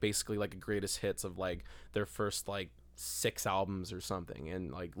 which is like basically like a greatest hits of like their first like 6 albums or something,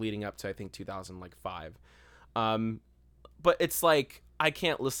 and like leading up to I think 2005. But it's like I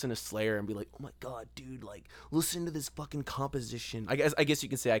can't listen to Slayer and be like, oh my god, dude, like listen to this fucking composition. I guess you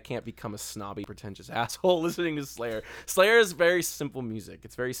can say I can't become a snobby, pretentious asshole listening to Slayer. Slayer is very simple music.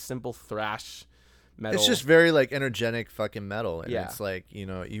 It's very simple thrash metal. it's just very like energetic fucking metal, and Yeah. it's like, you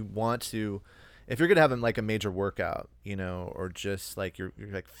know, you want to. If you're gonna have like a major workout, you know, or just like you're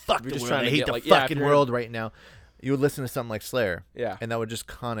like fuck You're the just world, trying I to hate get, the like, yeah, if fucking you're- world right now, you would listen to something like Slayer. Yeah. And that would just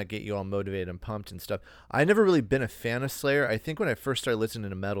kind of get you all motivated and pumped and stuff. I never really been a fan of Slayer. I think when I first started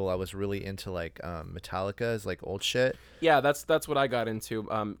listening to metal, I was really into like Metallica's like old shit. Yeah, that's what I got into.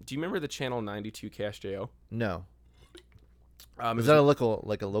 Do you remember the channel 92 KSJO? No, It was that a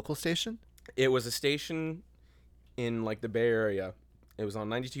local station? It was a station in like the Bay Area. It was on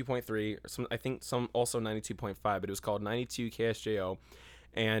 92.3, or I think some also 92.5, but it was called 92 KSJO,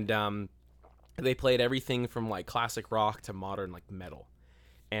 and they played everything from like classic rock to modern like metal.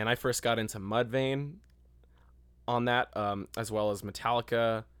 And I first got into Mudvayne on that, as well as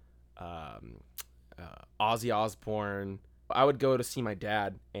Metallica, Ozzy Osbourne. I would go to see my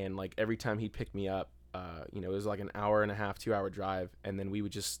dad, and like every time he'd pick me up, it was like an hour and a half, 2 hour drive, and then he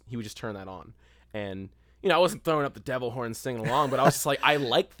would just turn that on, and I wasn't throwing up the devil horn singing along, but I was just like, I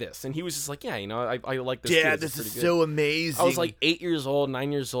like this, and he was just like, yeah, I like this. Yeah, too. this It's is pretty good. so amazing. I was like 8 years old,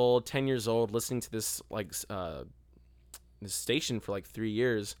 9 years old, 10 years old, listening to this like this station for like 3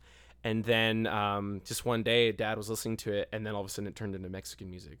 years, and then just one day, Dad was listening to it, and then all of a sudden it turned into Mexican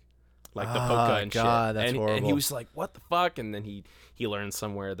music, like the polka and God, shit. that's and he horrible. was like, "What the fuck?" And then he learned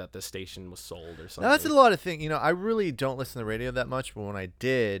somewhere that the station was sold or something. Now, that's a lot of things. You know, I really don't listen to the radio that much, but when I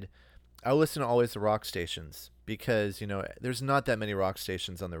did, I listened to always the rock stations because, you know, there's not that many rock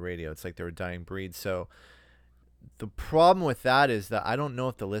stations on the radio. It's like they're a dying breed. So the problem with that is that I don't know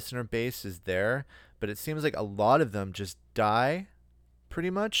if the listener base is there, but it seems like a lot of them just die pretty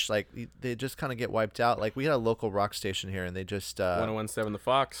much. Like they just kind of get wiped out. Like we had a local rock station here and they just 1017 The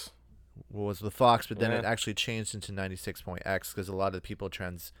Fox. was the Fox, but then Yeah. it actually changed into 96.x because a lot of the people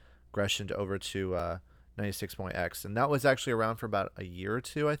transgressioned over to 96.x, and that was actually around for about a year or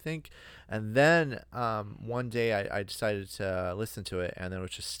two, I think. And then one day I decided to listen to it, and then it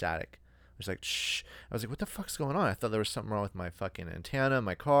was just static. It was like shh. I was like, what the fuck's going on? I thought there was something wrong with my fucking antenna in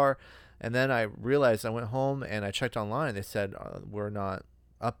my car, and then I realized I went home and I checked online. And they said we're not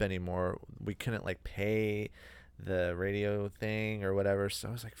up anymore. We couldn't like pay the radio thing or whatever. So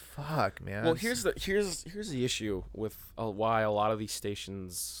I was like, fuck, man. Well, here's the issue with why a lot of these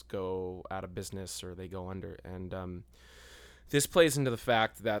stations go out of business or they go under, and this plays into the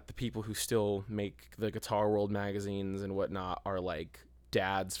fact that the people who still make the Guitar World magazines and whatnot are like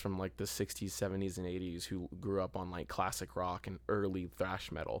dads from like the 60s, 70s, and 80s who grew up on like classic rock and early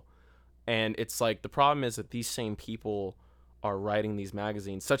thrash metal. And it's like the problem is that these same people are writing these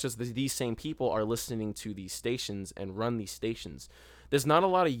magazines, such as these same people are listening to these stations and run these stations. there's not a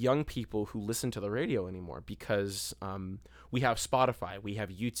lot of young people who listen to the radio anymore because we have Spotify, we have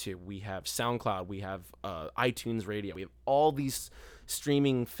YouTube, we have SoundCloud, we have iTunes Radio, we have all these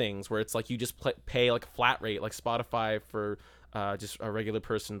streaming things where it's like you just pay like a flat rate, like Spotify for just a regular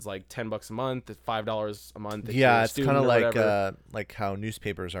person's like $10 a month, $5 a month. Yeah, it's kind of like how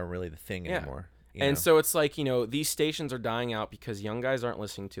newspapers aren't really the thing anymore. And so it's like, these stations are dying out because young guys aren't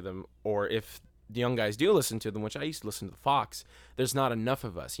listening to them, or if the young guys do listen to them, which I used to listen to the Fox, there's not enough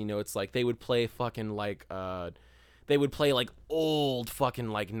of us. It's like they would play fucking like old fucking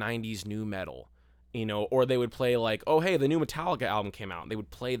like 90s new metal. Or they would play like, oh, hey, the new Metallica album came out. They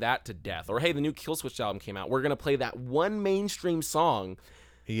would play that to death. Or, hey, the new Killswitch album came out. We're going to play that one mainstream song.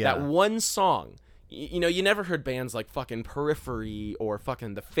 Yeah. That one song. You never heard bands like fucking Periphery or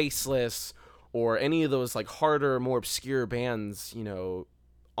fucking The Faceless or any of those like harder, more obscure bands,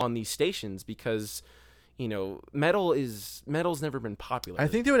 on these stations because, metal's never been popular. I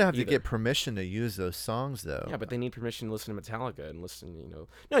think they would have to get permission to use those songs, though. Yeah, but they need permission to listen to Metallica and listen,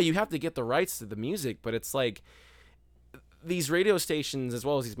 No, you have to get the rights to the music, but it's like these radio stations as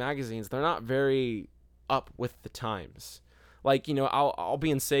well as these magazines, they're not very up with the times. Like, I'll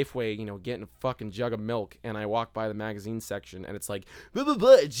be in Safeway, getting a fucking jug of milk, and I walk by the magazine section, and it's like, blah, blah,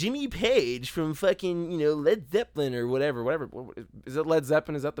 blah, Jimmy Page from fucking, Led Zeppelin or whatever. Is it Led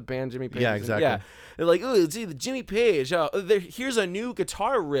Zeppelin? Is that the band Jimmy Page? Yeah, exactly. Yeah. They're like, oh, it's the Jimmy Page. Here's a new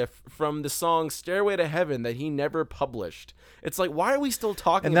guitar riff from the song Stairway to Heaven that he never published. It's like, why are we still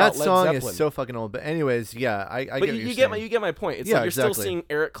talking about Led Zeppelin? And that song is so fucking old. But anyways, yeah, I get what you're saying. You get my point. It's like you're still seeing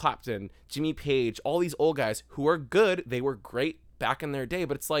Eric Clapton, Jimmy Page, all these old guys who are good. They were great back in their day,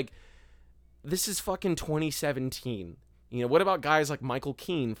 but it's like, this is fucking 2017. What about guys like Michael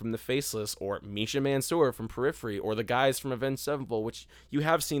Keane from The Faceless or Misha Mansour from Periphery or the guys from Avenged Sevenfold, which you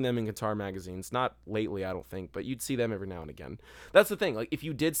have seen them in guitar magazines. Not lately, I don't think, but you'd see them every now and again. That's the thing. Like, if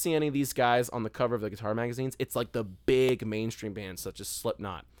you did see any of these guys on the cover of the guitar magazines, it's like the big mainstream bands such as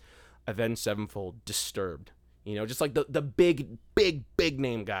Slipknot, Avenged Sevenfold, Disturbed. Just like the big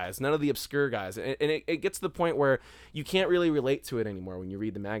name guys, none of the obscure guys. And it gets to the point where you can't really relate to it anymore when you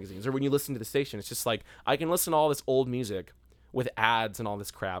read the magazines or when you listen to the station. It's just like, I can listen to all this old music with ads and all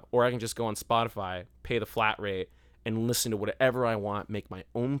this crap, or I can just go on Spotify, pay the flat rate, and listen to whatever I want, make my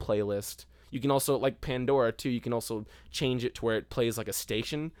own playlist. You can also, like Pandora too, you can also change it to where it plays like a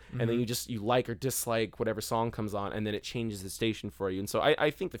station, and then you like or dislike whatever song comes on, and then it changes the station for you. And so I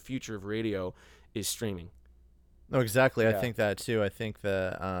think the future of radio is streaming. No, exactly. Yeah. I think that too. I think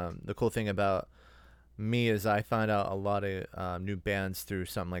the cool thing about me is I find out a lot of new bands through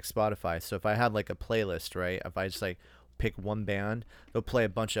something like Spotify. So if I had like a playlist, right? If I just like pick one band, they'll play a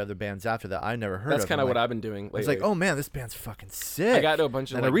bunch of other bands after that I never heard of. That's kind of what I've been doing lately. It's like, oh man, this band's fucking sick. I got to a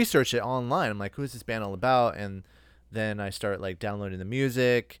bunch of and I research it online. I'm like, who's this band all about? And then I start like downloading the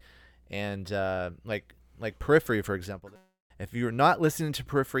music and like Periphery, for example. If you're not listening to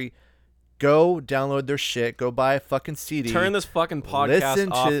Periphery, go download their shit. Go buy a fucking CD. Turn this fucking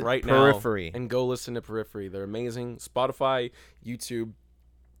podcast off right Periphery. Now and go listen to Periphery. They're amazing. Spotify, YouTube,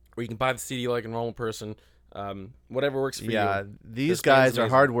 or you can buy the CD like a normal person. Whatever works for you. Yeah, these guys are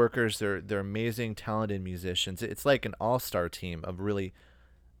hard workers. They're amazing, talented musicians. It's like an all-star team of really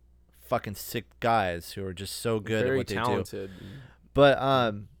fucking sick guys who are just so good at what they do. But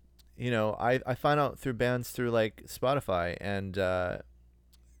I find out through bands through like Spotify, and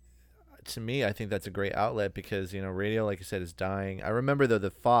to me, I think that's a great outlet because, radio, like you said, is dying. I remember, though, the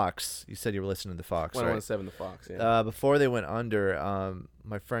Fox. You said you were listening to the Fox, right? 107 The Fox, yeah. Before they went under,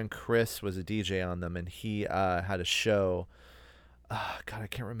 my friend Chris was a DJ on them, and he had a show. God, I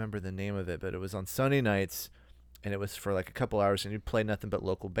can't remember the name of it, but it was on Sunday nights, and it was for like a couple hours, and you'd play nothing but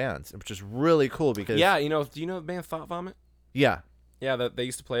local bands, which is really cool because... Yeah, do you know the band Thought Vomit? Yeah. Yeah, they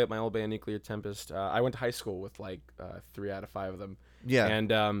used to play at my old band, Nuclear Tempest. I went to high school with like 3 out of 5 of them. Yeah.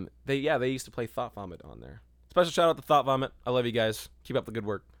 And they used to play Thought Vomit on there. Special shout out to Thought Vomit. I love you guys. Keep up the good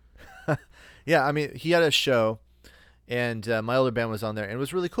work. Yeah, I mean, he had a show, and my older band was on there, and it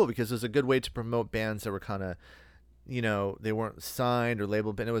was really cool because it was a good way to promote bands that were kind of, they weren't signed or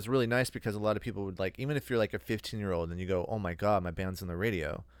labeled, but it was really nice because a lot of people would like, even if you're like a 15-year-old and you go, oh my God, my band's on the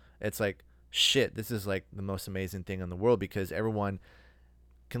radio. It's like, shit, this is like the most amazing thing in the world because everyone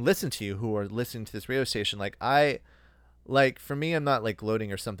can listen to you who are listening to this radio station. Like for me, I'm not like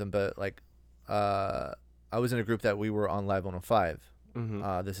gloating or something, but like I was in a group that we were on Live 105.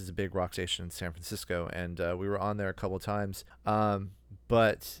 Mm-hmm. This is a big rock station in San Francisco, and we were on there a couple of times.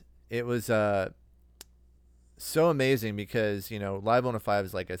 But it was so amazing because, Live 105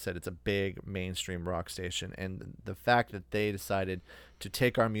 is, like I said, it's a big mainstream rock station, and the fact that they decided to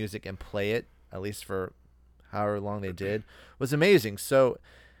take our music and play it, at least for however long they did, was amazing. So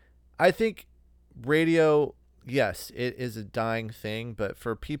I think radio, yes, it is a dying thing, but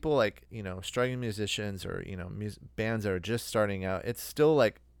for people like, struggling musicians or, bands that are just starting out, it's still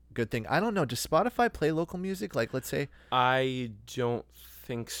like a good thing. I don't know. Does Spotify play local music? Like, let's say. I don't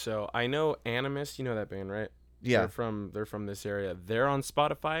think so. I know Animus, you know that band, right? Yeah. They're from this area. They're on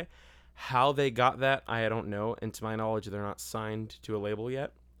Spotify. How they got that, I don't know. And to my knowledge, they're not signed to a label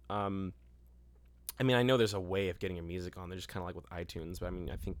yet. I mean, I know there's a way of getting your music on. They're just kind of like with iTunes, but I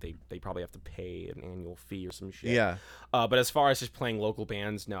mean, I think they probably have to pay an annual fee or some shit. Yeah. But as far as just playing local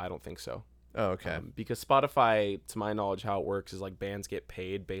bands, no, I don't think so. Oh, okay. Because Spotify, to my knowledge, how it works is like bands get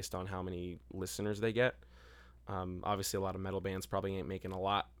paid based on how many listeners they get. Obviously, a lot of metal bands probably ain't making a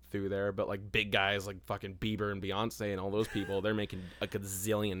lot through there, but like big guys like fucking Bieber and Beyonce and all those people, they're making a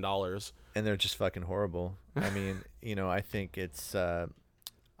gazillion dollars. And they're just fucking horrible. I mean, I think it's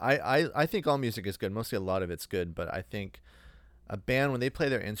I think all music is good. Mostly a lot of it's good, but I think a band, when they play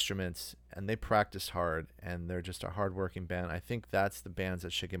their instruments and they practice hard and they're just a hardworking band, I think that's the bands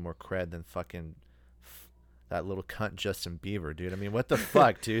that should get more cred than fucking that little cunt Justin Bieber, dude. I mean, what the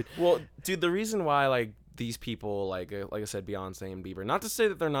fuck, dude? Well, dude, the reason why like these people, like I said, Beyonce and Bieber, not to say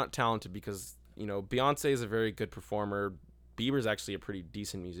that they're not talented, because Beyonce is a very good performer. Bieber's actually a pretty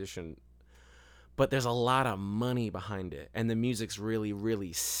decent musician, but there's a lot of money behind it, and the music's really,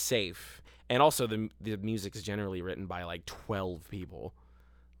 really safe. And also the music's generally written by like 12 people.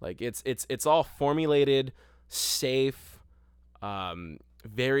 Like it's all formulated, safe,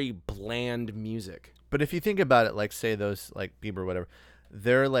 very bland music. But if you think about it, like say those like Bieber or whatever,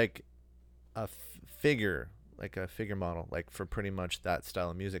 they're like a figure, like a figure model, like for pretty much that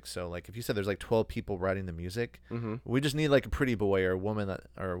style of music. So like if you said there's like 12 people writing the music, we just need like a pretty boy or a woman that,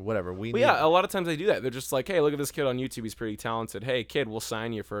 or whatever. Yeah, a lot of times they do that. They're just like, hey, look at this kid on YouTube, he's pretty talented. Hey kid, we'll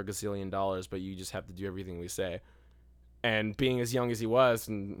sign you for a gazillion dollars, but you just have to do everything we say. And being as young as he was,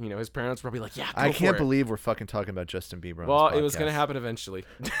 and his parents were probably like, yeah, I can't believe we're fucking talking about Justin Bieber on well, this podcast. it was gonna happen eventually.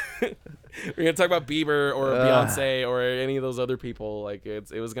 We're gonna talk about Bieber or Beyonce or any of those other people. Like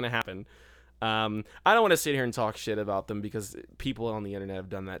it was gonna happen. I don't want to sit here and talk shit about them, because people on the internet have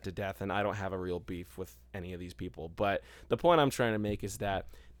done that to death, and I don't have a real beef with any of these people. But the point I'm trying to make is that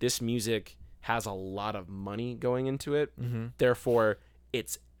this music has a lot of money going into it. Therefore,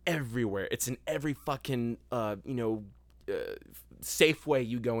 it's everywhere. It's in every fucking Safeway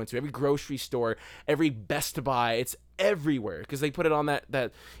you go into, every grocery store, every Best Buy. It's everywhere because they put it on that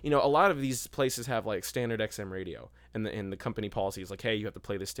a lot of these places have like standard XM radio, and the company policy is like, hey, you have to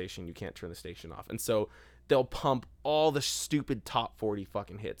play this station, you can't turn the station off. And so they'll pump all the stupid top 40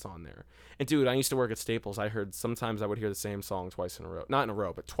 fucking hits on there. And dude, I used to work at Staples. Sometimes I would hear the same song twice in a row, not in a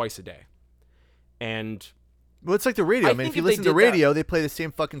row, but twice a day. And well, it's like the radio. I mean, if you listen to radio, they play the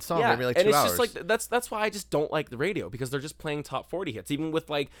same fucking song every like 2 hours. And it's just like that's why I just don't like the radio, because they're just playing top 40 hits. Even with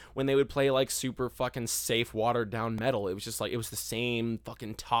like when they would play like super fucking safe, watered down metal, it was just like it was the same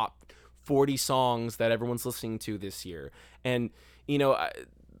fucking top 40 songs that everyone's listening to this year. And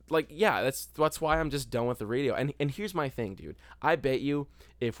that's why I'm just done with the radio. And here's my thing, dude. I bet you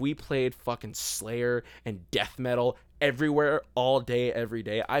if we played fucking Slayer and death metal everywhere, all day, every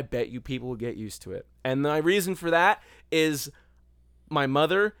day, I bet you people would get used to it. And my reason for that is my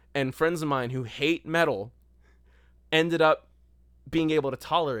mother and friends of mine who hate metal ended up being able to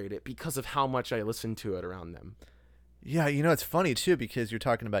tolerate it because of how much I listened to it around them. Yeah, it's funny too, because you're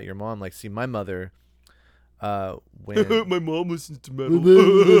talking about your mom. Like, see, my mother, when my mom listens to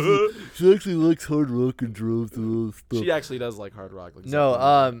metal. She actually likes hard rock and drove through stuff. She actually does like hard rock. Like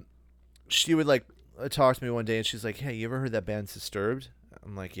no, she would like talk to me one day, and she's like, "Hey, you ever heard that band Disturbed?"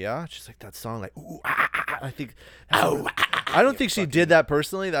 I'm like, "Yeah." She's like, "That song, like, ooh, ah, ah, ah." I think, I don't think she did that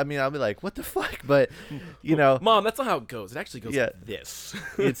personally. I mean, I'll be like, "What the fuck?" But Mom, that's not how it goes. It actually goes like this.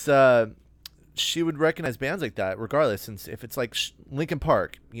 It's she would recognize bands like that regardless. And if it's like Linkin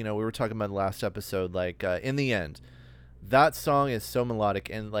Park, we were talking about the last episode, like In the End, that song is so melodic.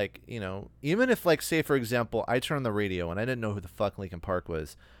 And like, even if like, say for example, I turn on the radio and I didn't know who the fuck Linkin Park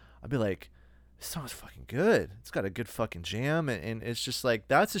was, I'd be like, this song's fucking good. It's got a good fucking jam. And it's just like,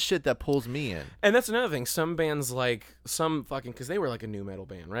 that's the shit that pulls me in. And that's another thing. Some bands like because they were like a new metal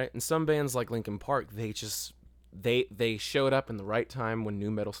band, right? And some bands like Linkin Park, they showed up in the right time when new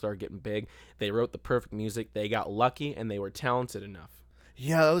metal started getting big. They wrote the perfect music. They got lucky, and they were talented enough.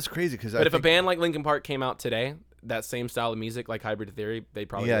 Yeah, that was crazy. But if a band like Linkin Park came out today, that same style of music, like Hybrid Theory, they'd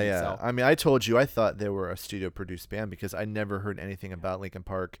probably sell. I mean, I told you I thought they were a studio-produced band because I never heard anything about Linkin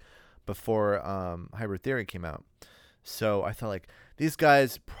Park before Hybrid Theory came out. So I thought like these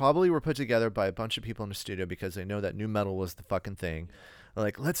guys probably were put together by a bunch of people in the studio because they know that new metal was the fucking thing.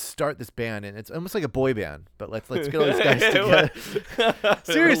 like, let's start this band, and it's almost like a boy band, but let's get all these guys together.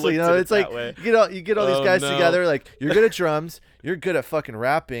 Seriously, it's like you get all these guys together. Like, you're good at drums, you're good at fucking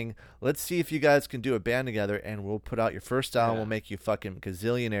rapping. Let's see if you guys can do a band together, and we'll put out your first album. We'll make you fucking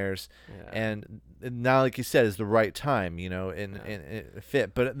gazillionaires. And now, like you said, is the right time, and it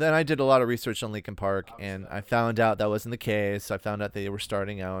fit. But then I did a lot of research on Linkin Park, and I found out that wasn't the case. I found out they were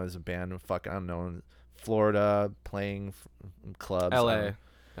starting out as a band of fucking, I don't know, in Florida, playing clubs, LA,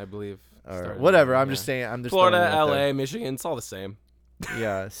 I believe, or whatever. I'm just saying, I'm just Florida, LA, Michigan. It's all the same.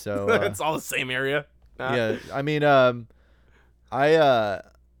 Yeah, so it's all the same area. Yeah, I mean, like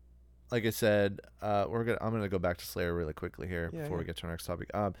I said, I'm gonna go back to Slayer really quickly here before we get to our next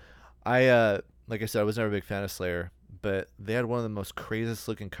topic. Like I said, I was never a big fan of Slayer, but they had one of the most craziest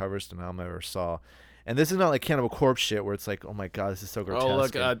looking covers to an album I ever saw. And this is not like Cannibal Corpse shit where it's like, oh my god, this is so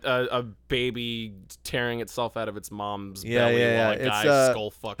grotesque. Oh, look, a baby tearing itself out of its mom's belly while a guy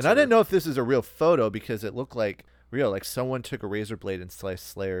skull fucks and her. I didn't know if this is a real photo because it looked like real, like someone took a razor blade and sliced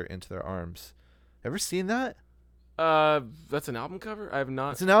Slayer into their arms. Ever seen that? That's an album cover? I have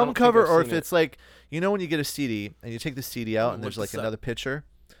not. It's an album cover, or if it's like, when you get a CD and you take the CD out and there's like another picture.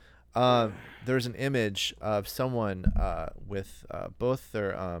 There's an image of someone with both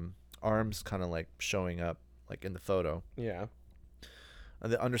their arms kind of like showing up like in the photo. Yeah.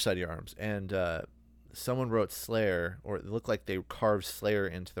 On the underside of your arms. And someone wrote Slayer, or it looked like they carved Slayer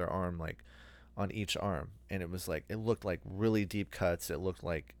into their arm, like on each arm. And it looked like really deep cuts. It looked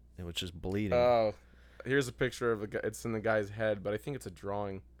like it was just bleeding. Oh, here's a picture of the guy. It's in the guy's head, but I think it's a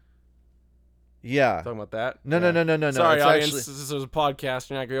drawing. Yeah. Talking about that? No. Sorry, it's audience. actually, This is a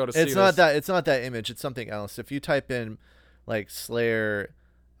podcast. You're not going to be able to see it's not that. It's not that image. It's something else. If you type in like Slayer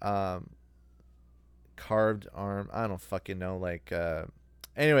carved arm, I don't fucking know. Like,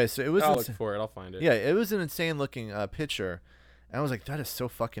 anyway, so it was. I'll look for it. I'll find it. Yeah, it was an insane looking picture. And I was like, that is so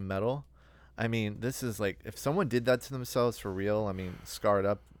fucking metal. I mean, this is like, if someone did that to themselves for real, I mean, scarred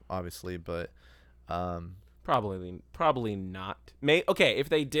up, obviously, but. Probably not. Okay, if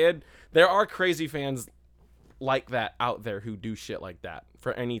they did, there are crazy fans like that out there who do shit like that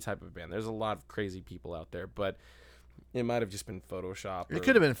for any type of band. There's a lot of crazy people out there, but it might have just been Photoshop. It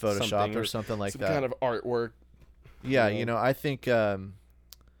could have been Photoshop or something like that. Some kind of artwork. Yeah, I think, I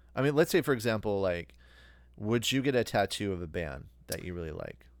mean, let's say, for example, like, would you get a tattoo of a band that you really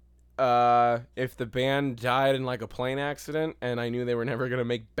like? If the band died in like a plane accident and I knew they were never gonna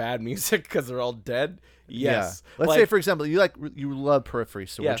make bad music because they're all dead, yes. Yeah. Let's say, for example, you love Periphery,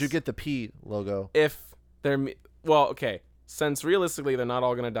 so yes. Would you get the P logo? If they're okay, since realistically they're not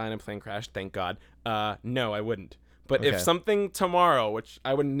all gonna die in a plane crash, thank God. No, I wouldn't. But if something tomorrow, which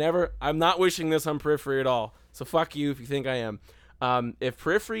I would never, I'm not wishing this on Periphery at all. So fuck you if you think I am. If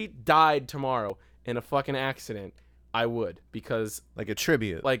Periphery died tomorrow in a fucking accident, I would, because like a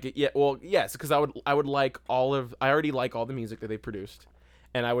tribute. Like, yeah, well, yes, because I would like I already like all the music that they produced,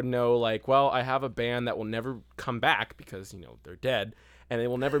 and I would know, like, well, I have a band that will never come back because they're dead and they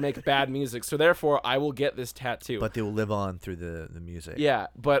will never make bad music, so therefore I will get this tattoo. But they will live on through the music. Yeah,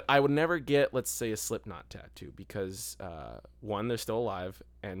 but I would never get, let's say, a Slipknot tattoo because one, they're still alive,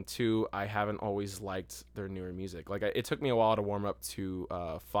 and two, I haven't always liked their newer music. Like, it took me a while to warm up to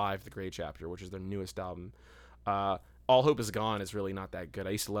 5: The Gray Chapter, which is their newest album. All Hope Is Gone is really not that good.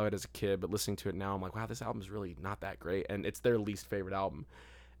 I used to love it as a kid, but listening to it now, I'm like, wow, this album is really not that great, and it's their least favorite album.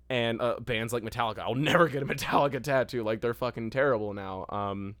 And bands like Metallica, I'll never get a Metallica tattoo. Like, they're fucking terrible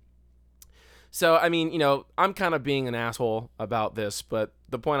now. So, I mean, I'm kind of being an asshole about this, but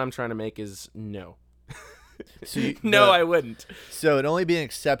the point I'm trying to make is no. I wouldn't. So it'd only be an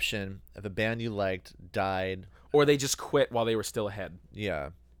exception if a band you liked died, or they just quit while they were still ahead. Yeah.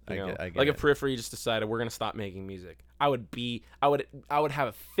 I get like it. if Periphery just decided we're gonna stop making music, I would have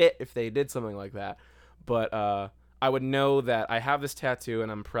a fit if they did something like that. But I would know that I have this tattoo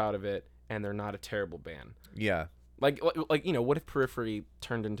and I'm proud of it, and they're not a terrible band. Yeah. Like what if Periphery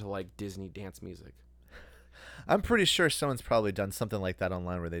turned into like Disney dance music? I'm pretty sure someone's probably done something like that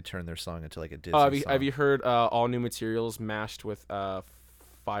online where they turn their song into like a Disney song. Have you heard All New Materials mashed with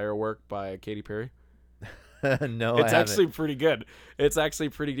Firework by Katy Perry? No, it's actually pretty good. It's actually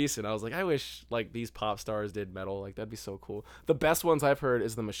pretty decent. I was like, I wish like these pop stars did metal. Like, that'd be so cool. The best ones I've heard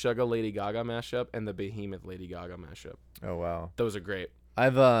is the Meshuggah Lady Gaga mashup and the Behemoth Lady Gaga mashup. Oh wow, those are great. I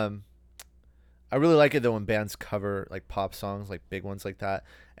really like it though when bands cover like pop songs, like big ones like that,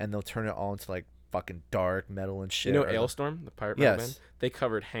 and they'll turn it all into like fucking dark metal and shit. Ailstorm, the pirate metal band? They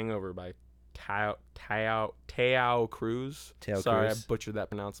covered Hangover by Tao Cruz. Sorry, I butchered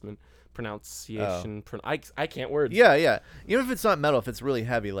that pronunciation. I can't words. Yeah. Even if it's not metal, if it's really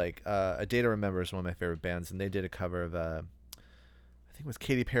heavy, like A Day to Remember is one of my favorite bands, and they did a cover of I think it was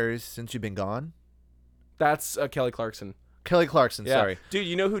Katy Perry's "Since You've Been Gone." That's Kelly Clarkson. Kelly Clarkson, Yeah. sorry. Dude,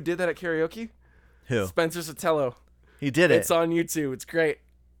 you know who did that at karaoke? Who? Spencer Sotelo. He did it. It's on YouTube. It's great.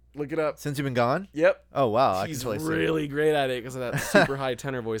 Look it up. "Since You've Been Gone"? Yep. Oh, wow. He's I can totally really great at it because of that super high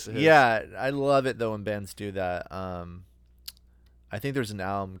tenor voice of his. Yeah, I love it, though, when bands do that. I think there's an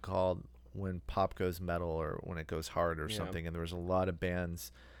album called "When Pop Goes Metal" or "When It Goes Hard" or something, and there was a lot of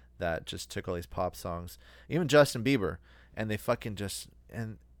bands that just took all these pop songs, even Justin Bieber, and they fucking just...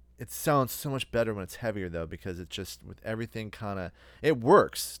 and it sounds so much better when it's heavier, though, because it's just with everything kind of... it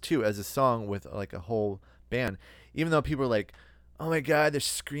works, too, as a song with, like, a whole band. Even though people are like, oh, my God, they're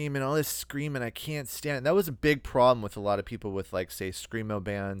screaming, all this screaming, I can't stand it. That was a big problem with a lot of people with, like, say, screamo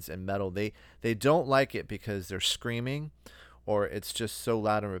bands and metal. They don't like it because they're screaming or it's just so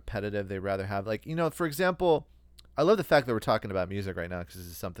loud and repetitive. They rather have, like, you know, for example, I love the fact that we're talking about music right now because this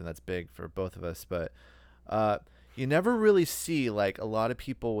is something that's big for both of us, but... you never really see like a lot of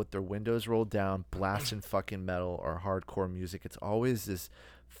people with their windows rolled down blasting fucking metal or hardcore music. It's always this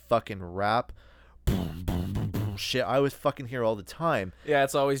fucking rap boom, boom, boom, boom, shit I always fucking hear all the time. Yeah,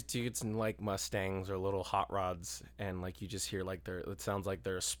 it's always dudes in like Mustangs or little hot rods, and like you just hear like it sounds like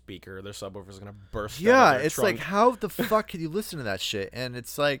their speaker, their subwoofer's gonna burst. Yeah, out of their it's trunk. like, how the fuck can you listen to that shit? And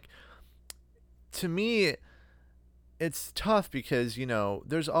it's like, to me, it's tough because, you know,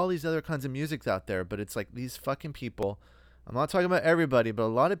 there's all these other kinds of music out there, but it's like these fucking people. I'm not talking about everybody, but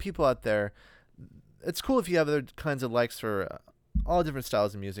a lot of people out there. It's cool if you have other kinds of likes for all different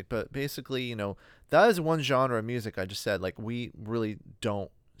styles of music, but basically, you know, that is one genre of music. I just said, like, we really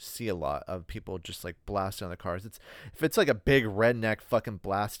don't see a lot of people just like blasting on the cars. It's if it's like a big redneck fucking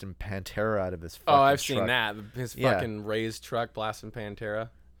blasting Pantera out of his fucking I've truck. seen that. His fucking raised truck blasting Pantera.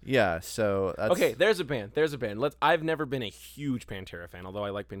 Yeah, so that's... okay, there's a band. I've never been a huge Pantera fan, although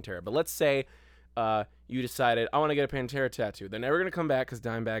I like Pantera. But let's say you decided, I want to get a Pantera tattoo. They're never going to come back because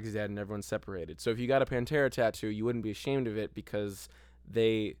Dimebag's dead and everyone's separated. So if you got a Pantera tattoo, you wouldn't be ashamed of it because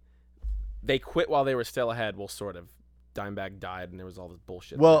they quit while they were still ahead. Well, sort of. Dimebag died and there was all this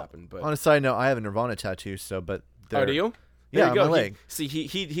bullshit that happened. But on a side note, I have a Nirvana tattoo, so... but oh, do you? Yeah, you on go. my leg.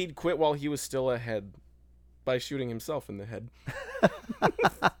 He'd quit while he was still ahead by shooting himself in the head.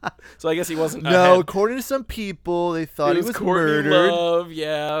 So I guess he wasn't ahead. According to some people, they thought he was Courtney murdered. Love,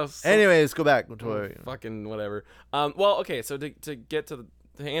 yeah. Anyways, go back to fucking whatever. Well, okay. So to get to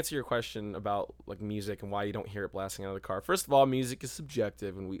answer your question about like music and why you don't hear it blasting out of the car. First of all, music is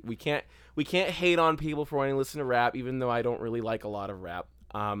subjective, and we can't hate on people for wanting to listen to rap, even though I don't really like a lot of rap.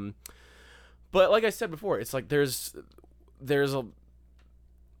 But like I said before, it's like there's a...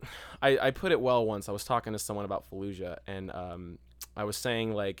 I put it well once. I was talking to someone about Fallujah, and I was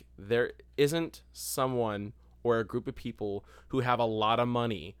saying, like, there isn't someone or a group of people who have a lot of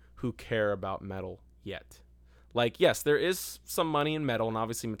money who care about metal yet. Like, yes, there is some money in metal, and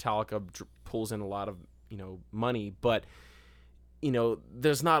obviously Metallica pulls in a lot of, you know, money, but, you know,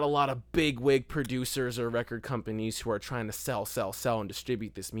 there's not a lot of big wig producers or record companies who are trying to sell, and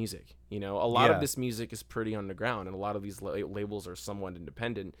distribute this music. You know, a lot of this music is pretty underground, and a lot of these labels are somewhat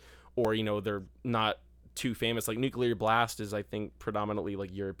independent, or, you know, they're not too famous. Like Nuclear Blast is, I think, predominantly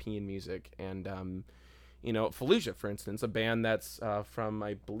like European music, and you know, Fallujah, for instance, a band that's from,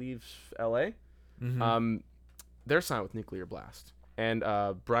 I believe, LA. Mm-hmm. They're signed with Nuclear Blast, and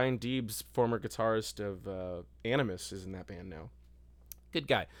Brian Deeb's former guitarist of Animus is in that band now. Good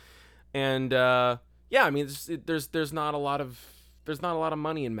guy. And yeah, I mean, there's not a lot of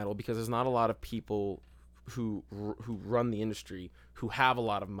money in metal because there's not a lot of people who run the industry who have a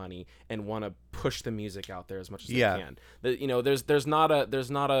lot of money and want to push the music out there as much as they can. You know, there's not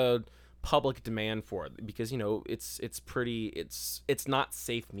a public demand for it because, you know, it's not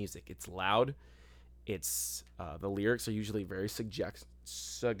safe music. It's loud. It's the lyrics are usually very subjective.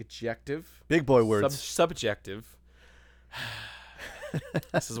 Big boy words. Subjective.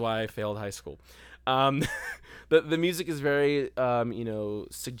 This is why I failed high school. The music is very you know,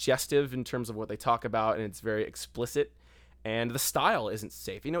 suggestive in terms of what they talk about, and it's very explicit. And the style isn't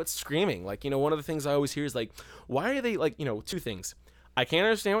safe. You know, it's screaming. Like, you know, one of the things I always hear is like, why are they like, you know, two things. I can't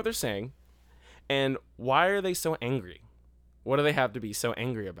understand what they're saying, and why are they so angry? What do they have to be so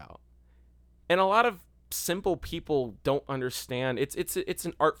angry about? And a lot of simple people don't understand. It's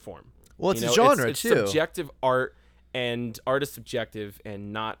an art form. Well, it's you know, a genre it's too. Subjective art, and art is subjective,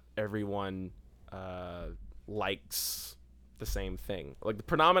 and not everyone likes the same thing. Like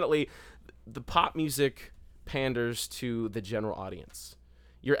predominantly, the pop music panders to the general audience.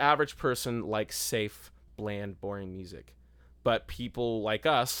 Your average person likes safe, bland, boring music, but people like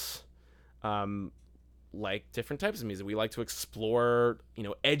us like different types of music. We like to explore,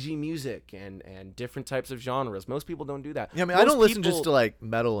 edgy music and different types of genres. Most people don't do that. Yeah, I mean, Most I don't listen people- just to like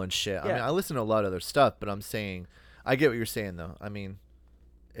metal and shit. I Yeah. mean, I listen to a lot of other stuff, but I'm saying, I get what you're saying though. I mean,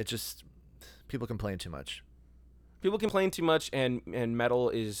 it just people complain too much. People complain too much, and metal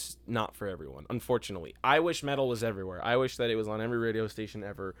is not for everyone, unfortunately. I wish metal was everywhere. I wish that it was on every radio station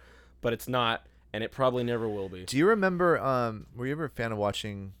ever, but it's not, and it probably never will be. Do you remember? Were you ever a fan of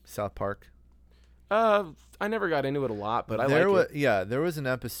watching South Park? I never got into it a lot, but I like it. Yeah, there was an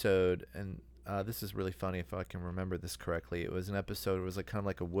episode, and this is really funny if I can remember this correctly. It was an episode. It was like kind of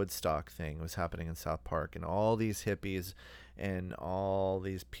like a Woodstock thing. It was happening in South Park, and all these hippies and all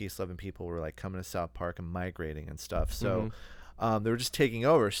these peace-loving people were like coming to South Park and migrating and stuff. So they were just taking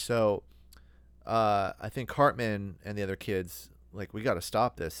over. So I think Cartman and the other kids like, we got to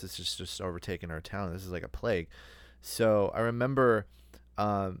stop this. This is just overtaking our town. This is like a plague. So I remember.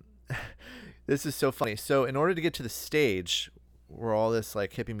 This is so funny. So in order to get to the stage where all this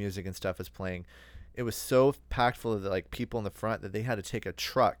like hippie music and stuff is playing, it was so packed full of like people in the front that they had to take a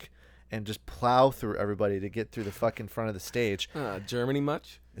truck and just plow through everybody to get through the fucking front of the stage. Germany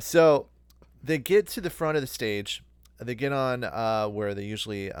much? So they get to the front of the stage. They get on where they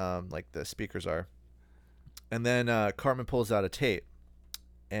usually like the speakers are. And then Cartman pulls out a tape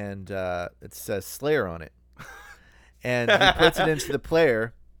and it says Slayer on it. And he puts it into the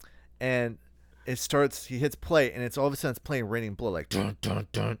player and it starts, he hits play, and it's all of a sudden it's playing Raining Blood, like dun dun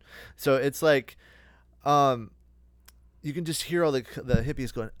dun. So it's like, you can just hear all the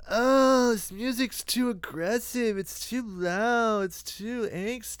hippies going, "Oh, this music's too aggressive. It's too loud. It's too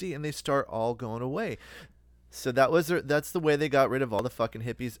angsty," and they start all going away. So that's the way they got rid of all the fucking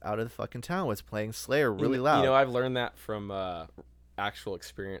hippies out of the fucking town, was playing Slayer really loud. I've learned that from actual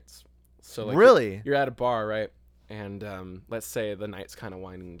experience. So like, really, you're at a bar, right? And let's say the night's kind of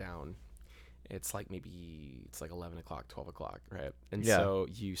winding down. It's like it's like 11 o'clock, 12 o'clock, right? And so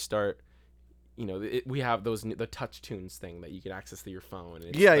you start, we have the touch tunes thing that you can access through your phone.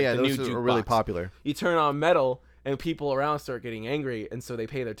 And it's those are really popular. You turn on metal, and people around start getting angry, and so they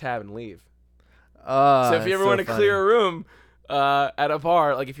pay their tab and leave. So if you ever want to clear a room at a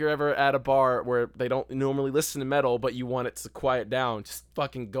bar, like if you're ever at a bar where they don't normally listen to metal, but you want it to quiet down, just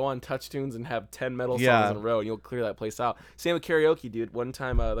fucking go on touch tunes and have 10 metal songs in a row, and you'll clear that place out. Same with karaoke, dude. One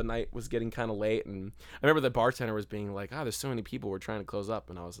time the night was getting kind of late, and I remember the bartender was being like, there's so many people, we're trying to close up.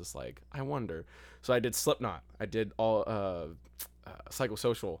 And I was just like, I wonder. So I did Slipknot. I did all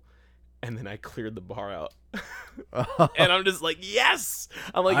Psychosocial. And then I cleared the bar out. And I'm just like, yes!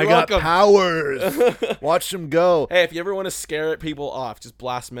 I'm like, I got powers. Watch them go. Hey, if you ever want to scare people off, just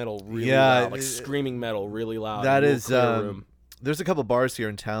blast metal really loud. Like screaming metal really loud. That is, there's a couple bars here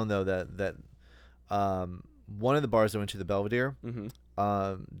in town, though, that one of the bars I went to, the Belvedere,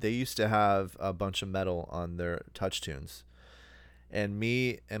 they used to have a bunch of metal on their touch tunes. And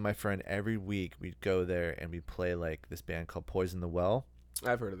me and my friend, every week, we'd go there and we'd play like this band called Poison the Well.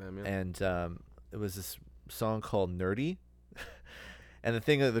 I've heard of them, yeah. And it was this song called Nerdy. And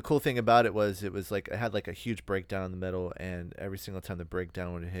the cool thing about it was like, it had like a huge breakdown in the middle, and every single time the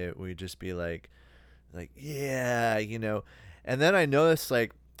breakdown would hit, we'd just be like, yeah, And then I noticed,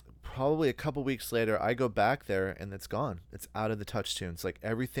 like, probably a couple weeks later, I go back there and it's gone. It's out of the touch tunes. Like,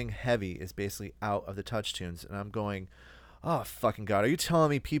 everything heavy is basically out of the touch tunes. And I'm going, oh, fucking God. Are you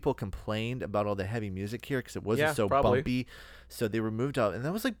telling me people complained about all the heavy music here because it wasn't so probably bumpy? So they removed out. And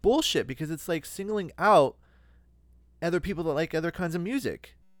that was like bullshit, because it's like singling out other people that like other kinds of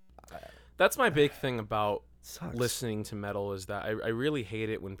music. That's my big thing about Sucks. listening to metal, is that I really hate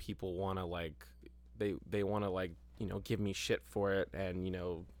it when people want to like, they want to like, give me shit for it. And,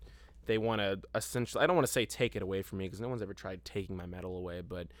 they want to essentially, I don't want to say take it away from me, because no one's ever tried taking my metal away.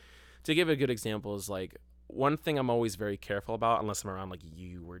 But to give a good example is like, one thing I'm always very careful about, unless I'm around like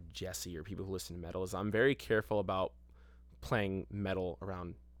you or Jesse or people who listen to metal, is I'm very careful about playing metal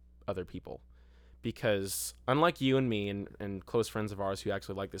around other people. Because unlike you and me and close friends of ours who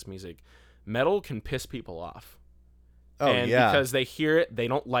actually like this music, metal can piss people off. Because they hear it, they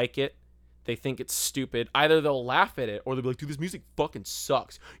don't like it, they think it's stupid. Either they'll laugh at it, or they'll be like, dude, this music fucking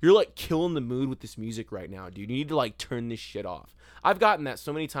sucks. You're like killing the mood with this music right now, dude. You need to like turn this shit off. I've gotten that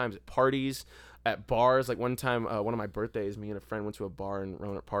so many times at parties, at bars. Like one time, one of my birthdays, me and a friend went to a bar in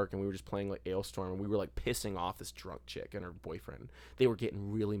Roanoke Park, and we were just playing like Ailstorm, and we were like pissing off this drunk chick and her boyfriend. They were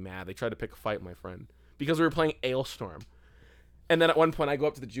getting really mad. They tried to pick a fight with my friend because we were playing Ailstorm. And then at one point, I go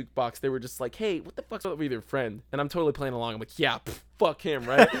up to the jukebox. They were just like, hey, what the fuck's up with your friend? And I'm totally playing along. I'm like, yeah, fuck him,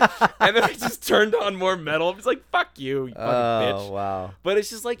 right? And then I just turned on more metal. I'm just like, fuck you, you fucking bitch. Oh, wow. But it's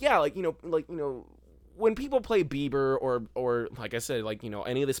just like, yeah, like, when people play Bieber or like I said, like,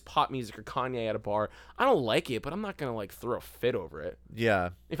 any of this pop music or Kanye at a bar, I don't like it, but I'm not gonna like throw a fit over it. Yeah.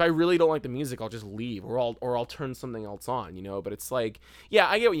 If I really don't like the music, I'll just leave, or I'll turn something else on, But it's like, yeah,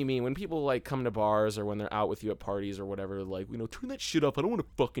 I get what you mean. When people like come to bars or when they're out with you at parties or whatever, like, turn that shit up. I don't want to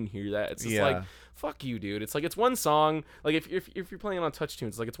fucking hear that. It's just like, fuck you, dude. It's like, it's one song. Like if you're playing it on touch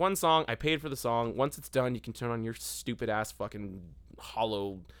tunes, like, it's one song. I paid for the song. Once it's done, you can turn on your stupid ass fucking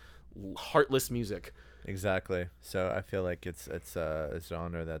hollow, heartless music. Exactly. So I feel like it's a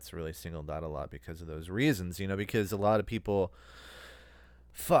genre that's really singled out a lot because of those reasons, because a lot of people,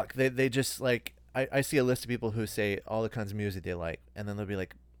 they just like, I see a list of people who say all the kinds of music they like, and then they'll be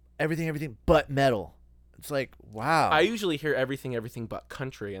like, everything but metal. It's like, wow. I usually hear everything but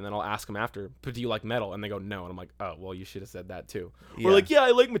country, and then I'll ask them after, but do you like metal? And they go, no. And I'm like, oh, well, you should have said that too. Yeah. Or like, yeah, I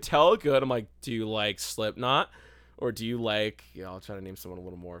like Metallica. And I'm like, do you like Slipknot? Or do you like, I'll try to name someone a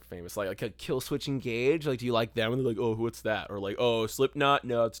little more famous, like a Kill Switch Engage. Like, do you like them? And they're like, oh, what's that? Or like, oh, Slipknot?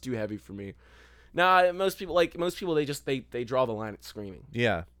 No, it's too heavy for me. Nah, most people, they draw the line at screaming.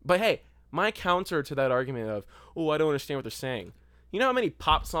 Yeah. But hey, my counter to that argument of, oh, I don't understand what they're saying. You know how many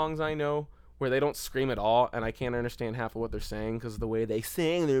pop songs I know where they don't scream at all, and I can't understand half of what they're saying because of the way they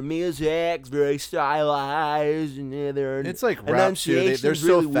sing. Their music's very stylized, and it's like rap too. They're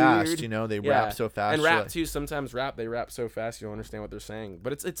so really fast, weird. They rap so fast. And rap too. Sometimes they rap so fast you don't understand what they're saying.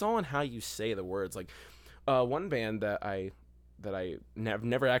 But it's all in how you say the words. Like one band that I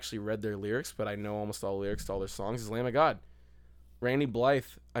never actually read their lyrics, but I know almost all the lyrics to all their songs is Lamb of God. Randy Blythe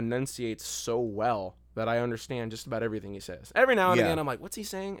enunciates so well that I understand just about everything he says. Every now and again, I'm like, what's he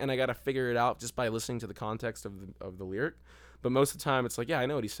saying? And I got to figure it out just by listening to the context of the lyric. But most of the time, it's like, yeah, I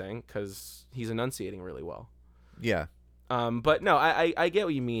know what he's saying because he's enunciating really well. Yeah. But no, I get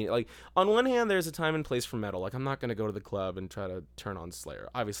what you mean. Like, on one hand, there's a time and place for metal. Like, I'm not going to go to the club and try to turn on Slayer.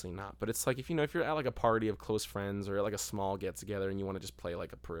 Obviously not. But it's like, if you're at like a party of close friends or like a small get-together and you want to just play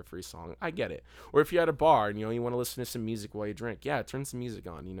like a periphery song, I get it. Or if you're at a bar and, you want to listen to some music while you drink, yeah, turn some music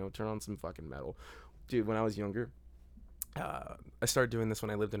on, turn on some fucking metal. Dude, when I was younger, I started doing this when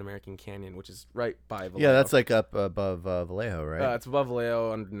I lived in American Canyon, which is right by Vallejo. Yeah, that's like up above Vallejo, right? It's above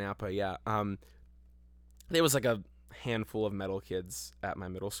Vallejo under Napa, yeah. There was like a handful of metal kids at my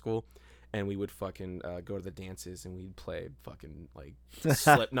middle school, and we would fucking go to the dances, and we'd play fucking like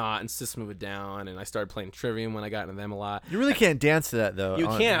Slipknot and System of a Down, and I started playing Trivium when I got into them a lot. You really can't dance to that, though. You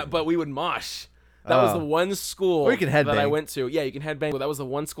can't, but we would mosh. That was the one school that I went to. Yeah, you can headbang. But that was the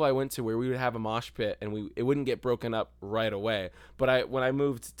one school I went to where we would have a mosh pit, and it wouldn't get broken up right away. But when I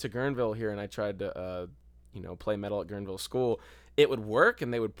moved to Guerneville here and I tried to, play metal at Guerneville School, it would work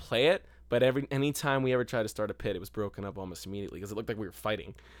and they would play it. But any time we ever tried to start a pit, it was broken up almost immediately because it looked like we were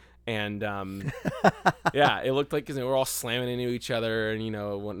fighting. And yeah, it looked like because we were all slamming into each other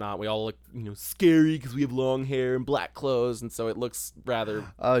and whatnot. We all look scary because we have long hair and black clothes, and so it looks rather.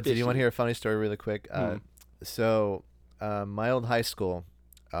 Oh, did you want to hear a funny story really quick? So my old high school,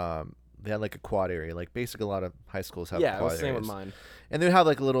 they had like a quad area. Like basically a lot of high schools have quad areas. Yeah, it was the same with mine. And they'd have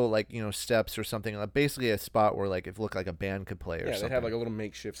like little steps or something. Like basically a spot where like it looked like a band could play or something. Yeah, they'd have like a little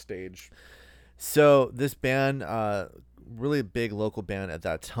makeshift stage. So this band, really big local band at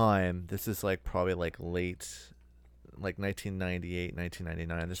that time. This is like probably like late, like 1998,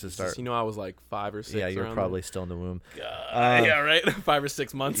 1999. This is start. I was like 5 or 6. Yeah, you're probably still in the womb. Yeah, right. 5 or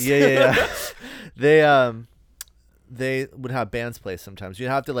 6 months. Yeah. They would have bands play sometimes. You'd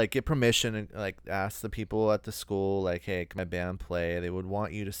have to like get permission and like ask the people at the school, like, hey, can my band play? They would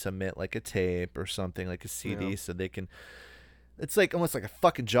want you to submit like a tape or something, like a CD, so they can. It's like almost like a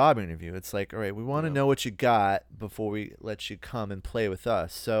fucking job interview. It's like, all right, we want to know what you got before we let you come and play with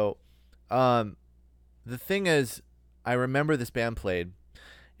us. So, the thing is, I remember this band played,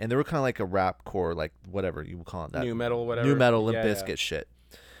 and they were kind of like a rap core, like whatever you would call it, that new metal, whatever, new metal, Limp Bizkit shit.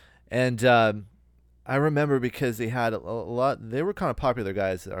 And I remember because they had a lot. They were kind of popular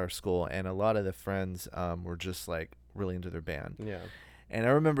guys at our school, and a lot of the friends were just like really into their band. Yeah. And I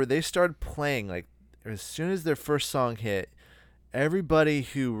remember they started playing like as soon as their first song hit. Everybody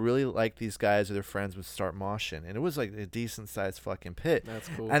who really liked these guys or their friends would start moshing, and it was like a decent sized fucking pit. That's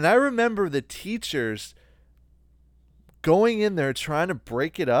cool. And I remember the teachers going in there trying to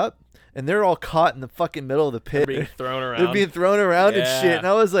break it up, and they're all caught in the fucking middle of the pit. They're being thrown around. They're being thrown around and shit. And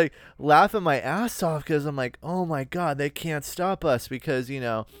I was like laughing my ass off because I'm like, oh my God, they can't stop us because,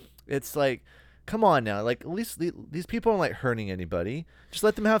 it's like, come on now. Like, at least these people aren't like hurting anybody. Just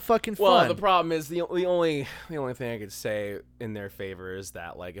let them have fucking fun. Well, the problem is the only thing I could say in their favor is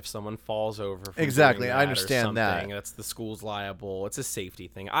that like if someone falls over from exactly, doing that I understand or that. that's the school's liable. It's a safety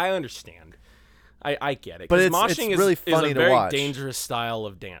thing. I understand. I get it. But 'Cause it's moshing really is funny a to very watch. dangerous style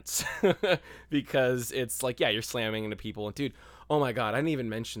of dance because it's like, yeah, you're slamming into people. And dude, oh my God, I didn't even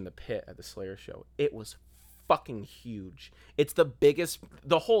mention the pit at the Slayer show. It was fucking huge. It's the biggest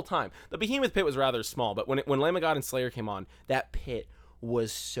the whole time. The Behemoth pit was rather small, but when Lamb of God and Slayer came on, that pit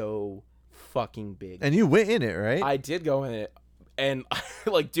was so fucking big. And you went in it, right? I did go in it, and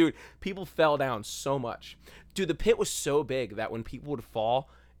like, dude, people fell down so much. Dude, the pit was so big that when people would fall,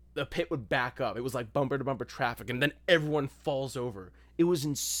 the pit would back up. It was like bumper to bumper traffic, and then everyone falls over. It was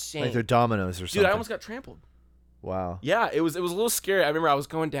insane. Like they're dominoes or something. Dude, I almost got trampled. Wow. Yeah, it was a little scary. I remember I was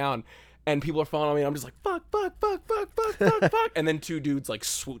going down, and people are falling on me, and I'm just like, fuck, fuck, fuck, fuck, fuck, fuck, fuck. And then two dudes like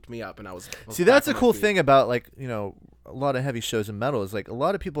swooped me up, and I was See, that's back a on my cool feet. thing about, like, you know, a lot of heavy shows in metal is like a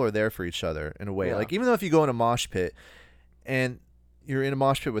lot of people are there for each other in a way. Yeah. Like, even though if you go in a mosh pit and you're in a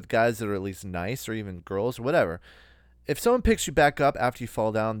mosh pit with guys that are at least nice, or even girls or whatever, if someone picks you back up after you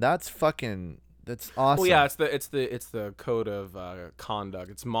fall down, that's awesome. Well, yeah, it's the code of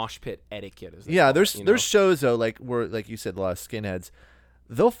conduct. It's mosh pit etiquette. As they Yeah, call there's it, you know? there's shows though, like where, like you said, a lot of skinheads,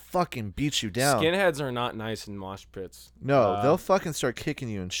 they'll fucking beat you down. Skinheads are not nice in mosh pits. No, they'll fucking start kicking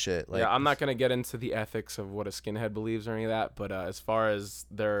you and shit. Like, Yeah, I'm not gonna get into the ethics of what a skinhead believes or any of that, but as far as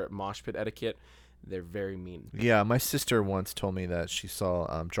their mosh pit etiquette, they're very mean. Yeah, my sister once told me that she saw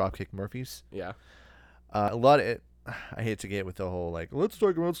Dropkick Murphys. Yeah. A lot of it. I hate to get with the whole like, let's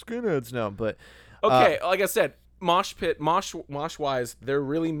talk about skinheads now, but Okay, like I said, mosh wise, they're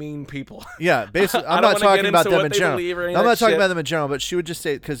really mean people. yeah, basically, I I'm don't not wanna talking get about into them what in they general. believe or any I'm of not that talking shit. about them in general, but she would just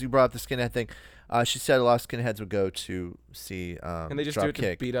say, because you brought up the skinhead thing, she said a lot of skinheads would go to see And they just do it to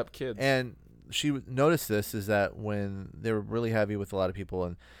Dropkick. beat up kids. And she noticed this is that when they were really heavy with a lot of people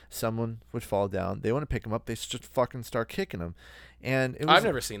and someone would fall down, they want to pick them up, they just fucking start kicking them. And it was, I've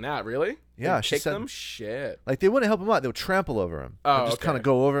never seen that, really? Yeah, They she kick said- them? Shit. like, they wouldn't help him out, they would trample over him. Oh, They'd just kind okay. of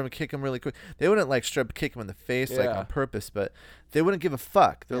go over him and kick him really quick. They wouldn't like straight up kick him in the face like Yeah. on purpose, but they wouldn't give a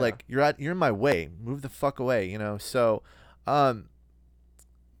fuck. They're Yeah. like, you're in my way, move the fuck away, you know. So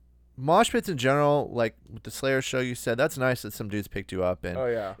mosh pits in general, like with the Slayer show, you said that's nice that some dudes picked you up, and Oh,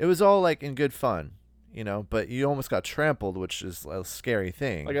 yeah. it was all like in good fun, you know. But you almost got trampled, which is a scary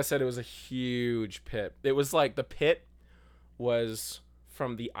thing. Like I said, it was a huge pit. It was like the pit was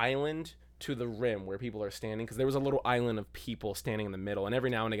from the island to the rim where people are standing, because there was a little island of people standing in the middle, and every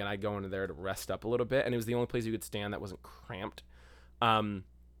now and again I'd go into there to rest up a little bit, and it was the only place you could stand that wasn't cramped. From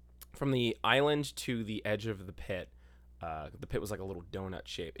the island to the edge of the pit was like a little donut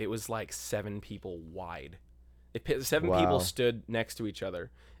shape. It was like 7 people wide. Seven Wow. people stood next to each other.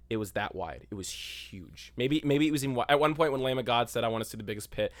 It was that wide. It was huge. Maybe it was even at one point when Lamb of God said, "I want to see the biggest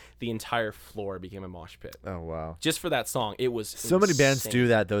pit," the entire floor became a mosh pit. Oh wow. Just for that song, it was So many bands insane. do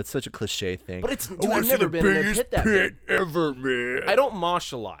that though. It's such a cliche thing. But it's, I dude, wanna I've see never the been in a biggest pit that big. ever, man. I don't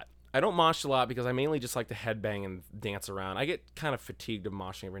mosh a lot. Because I mainly just like to headbang and dance around. I get kind of fatigued of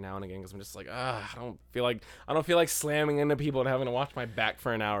moshing every now and again because I'm just like, I don't feel like slamming into people and having to watch my back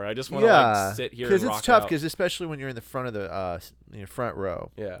for an hour. I just want to like sit here and because rock it's tough. out. Because especially when you're in the front of the front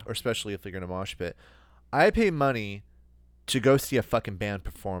row, Yeah. or especially if you're in a mosh pit. I pay money to go see a fucking band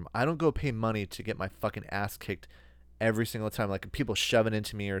perform. I don't go pay money to get my fucking ass kicked every single time, like people shoving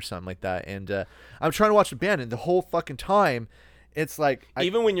into me or something like that. And I'm trying to watch a band, and the whole fucking time, it's like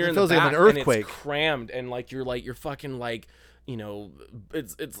Even when you're it in the feels back like I'm an earthquake. and it's crammed and you're fucking like, you know,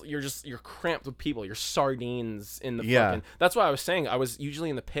 you're cramped with people. You're sardines in the Yeah. fucking. That's why I was saying I was usually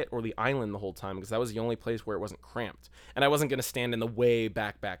in the pit or the island the whole time, because that was the only place where it wasn't cramped, and I wasn't gonna stand in the way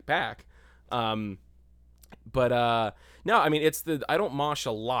back. But no, I mean I don't mosh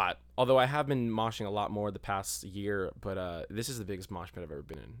a lot, although I have been moshing a lot more the past year. But this is the biggest mosh pit I've ever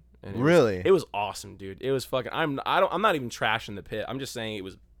been in. And Really? it was awesome, dude. It was fucking. I'm not even trashing the pit. I'm just saying it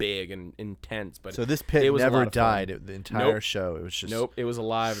was big and intense. But So this pit it was a never lot of fun. died. The entire Nope. show, it was just Nope, it was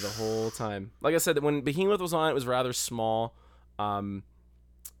alive the whole time. Like I said, when Behemoth was on, it was rather small.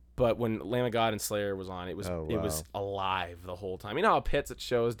 But when Lamb of God and Slayer was on, it was Oh, it was alive the whole time. You know how pits at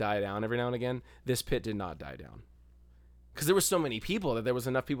shows die down every now and again? This pit did not die down, because there were so many people that there was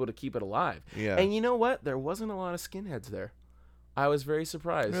enough people to keep it alive. Yeah. And you know what? There wasn't a lot of skinheads there. I was very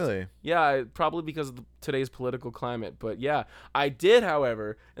surprised. Really? Yeah, probably because of today's political climate. But yeah, I did,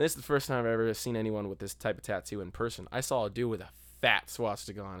 however, and this is the first time I've ever seen anyone with this type of tattoo in person. I saw a dude with a fat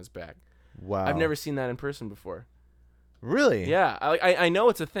swastika on his back. Wow. I've never seen that in person before. Really? Yeah, I know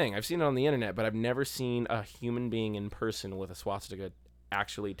it's a thing. I've seen it on the internet, but I've never seen a human being in person with a swastika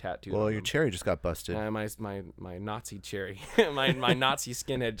actually tattooed Well, on your them. cherry just got busted. My Nazi cherry, my Nazi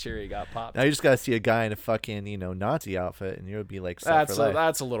skinhead cherry got popped. Now you just gotta see a guy in a fucking Nazi outfit, and you'll be like, set for life.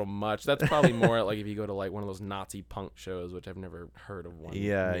 That's a little much. That's probably more like if you go to like one of those Nazi punk shows, which I've never heard of one.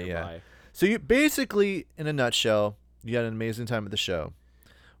 Yeah, nearby. So you basically, in a nutshell, you had an amazing time at the show.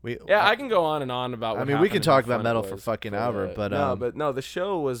 Yeah, I can go on and on about. I What mean, we happened can and talk how about fun metal it for was, fucking hour, but no, the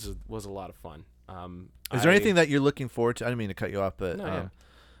show was a lot of fun. Is there anything that you're looking forward to? I didn't mean to cut you off, but No.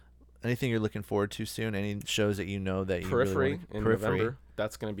 anything you're looking forward to soon? Any shows that you know that you Periphery really want in November?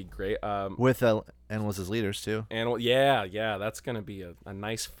 That's gonna be great. with Animals as leaders too. And yeah, that's gonna be a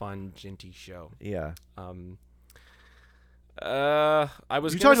nice, fun, jinty show. Yeah. I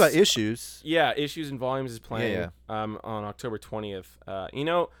was. You gonna talked about Issues. Yeah, Issues and Volumes is playing. Yeah. On October 20th.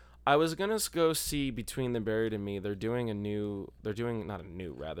 I was gonna go see Between the Buried and Me. They're doing They're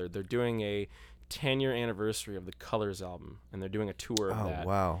doing a 10-year anniversary of the Colors album, and they're doing a tour of that. Oh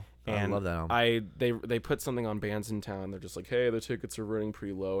wow. And I love that album. they put something on Bands in Town. They're just like, hey, the tickets are running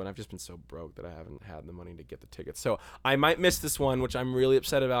pretty low, and I've just been so broke that I haven't had the money to get the tickets. So I might miss this one, which I'm really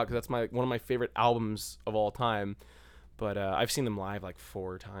upset about because that's one of my favorite albums of all time. But I've seen them live like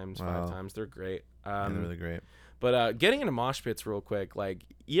 4 times, 5 times. They're great. They're really great. But getting into mosh pits real quick, like,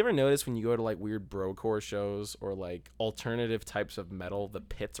 you ever notice when you go to like weird brocore shows or like alternative types of metal, the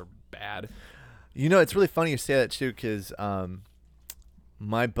pits are bad? You know, it's really funny you say that too, because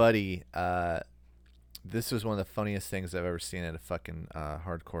my buddy, this was one of the funniest things I've ever seen at a fucking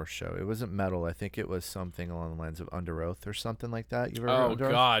hardcore show. It wasn't metal. I think it was something along the lines of Under Oath or something like that. You ever heard of Under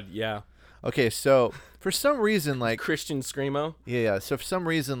Oath? God, yeah. Okay, so for some reason, like Christian screamo. Yeah. So for some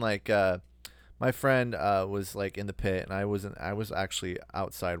reason, like my friend was like in the pit, and I wasn't. I was actually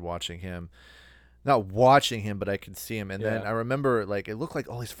outside watching him. Not watching him, but I could see him. And then I remember, like, it looked like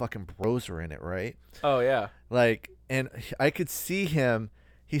all these fucking bros were in it, right? Oh, yeah. Like, and I could see him.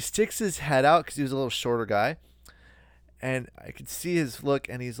 He sticks his head out because he was a little shorter guy. And I could see his look,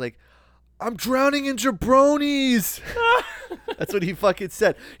 and he's like, I'm drowning in jabronis. That's what he fucking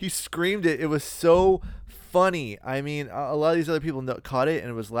said. He screamed it. It was so funny. I mean, a lot of these other people caught it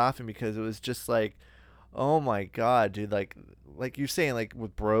and was laughing because it was just like, oh, my God, dude. Like you're saying, like,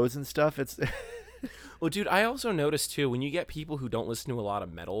 with bros and stuff, it's... Well, dude, I also noticed, too, when you get people who don't listen to a lot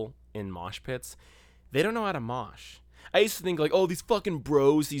of metal in mosh pits, they don't know how to mosh. I used to think, like, oh, these fucking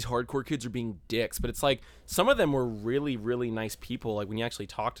bros, these hardcore kids are being dicks. But it's like, some of them were really, really nice people, like, when you actually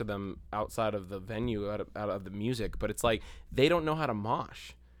talk to them outside of the venue, out of the music. But it's like, they don't know how to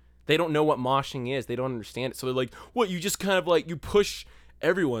mosh. They don't know what moshing is. They don't understand it. So they're like, what, you just kind of, like, you push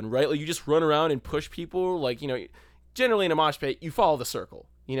everyone, right? Like, you just run around and push people. Like, you know, generally in a mosh pit, you follow the circle.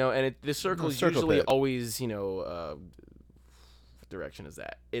 You know, and the circle is usually pit. Always, you know, what direction is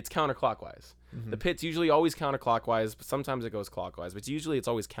that? It's counterclockwise. Mm-hmm. The pit's usually always counterclockwise, but sometimes it goes clockwise. But it's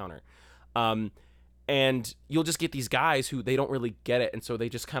always counter. And you'll just get these guys who they don't really get it, and so they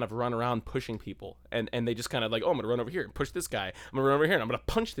just kind of run around pushing people, and they just kind of like, oh, I'm gonna run over here and push this guy. I'm gonna run over here and I'm gonna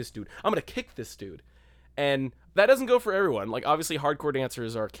punch this dude. I'm gonna kick this dude. And that doesn't go for everyone. Like, obviously, hardcore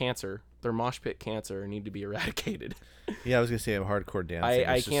dancers are cancer. They're mosh pit cancer and need to be eradicated. Yeah, I was going to say hardcore dancing. I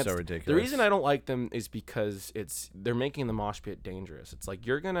it's can't. Just so ridiculous. The reason I don't like them is because they're making the mosh pit dangerous. It's like,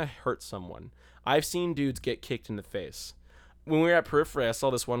 you're going to hurt someone. I've seen dudes get kicked in the face. When we were at Periphery, I saw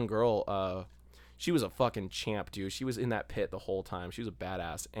this one girl. She was a fucking champ, dude. She was in that pit the whole time. She was a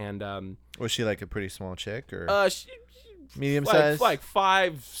badass. And was she like a pretty small chick or medium size? Like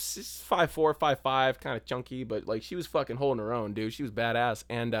 5'4", 5'5", kind of chunky, but like she was fucking holding her own, dude. She was badass.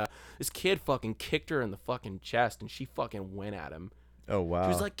 And this kid fucking kicked her in the fucking chest, and she fucking went at him. Oh wow! She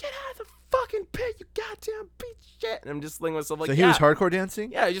was like, "Get out of the fucking pit, you goddamn piece of shit!" And I'm just thinking to myself, like, so he was hardcore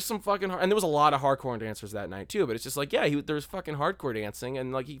dancing? Yeah, just some fucking and there was a lot of hardcore dancers that night too. But it's just like, yeah, there was fucking hardcore dancing,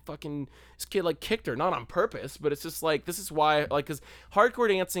 and like this kid like kicked her, not on purpose, but it's just like, this is why, like, because hardcore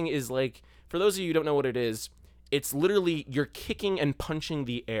dancing is like, for those of you who don't know what it is, it's literally you're kicking and punching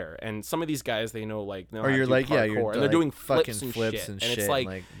the air, and some of these guys, they know, like, or you're like, yeah, you're and they're doing fucking flips and shit. And it's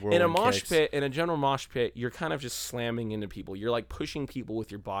like in a mosh kicks. pit, in a general mosh pit, you're kind of just slamming into people. You're like pushing people with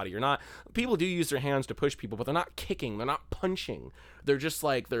your body. You're not. People do use their hands to push people, but they're not kicking. They're not punching. They're just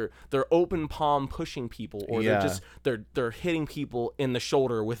like they're open palm pushing people, or they're hitting people in the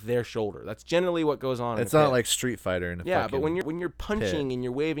shoulder with their shoulder. That's generally what goes on. It's not like Street Fighter. But when you're punching pit. And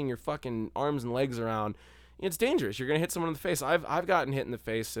you're waving your fucking arms and legs around, it's dangerous. You're gonna hit someone in the face. I've gotten hit in the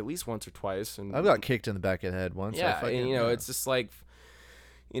face at least once or twice, and I've got kicked in the back of the head once. Yeah, and it's just like,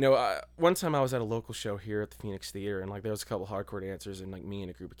 one time I was at a local show here at the Phoenix Theater, and like there was a couple hardcore dancers, and like me and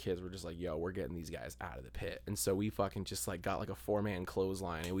a group of kids were just like, yo, we're getting these guys out of the pit, and so we fucking just like got like a 4-man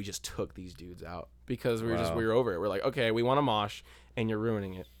clothesline, and we just took these dudes out because we were over it. We're like, okay, we want to mosh, and you're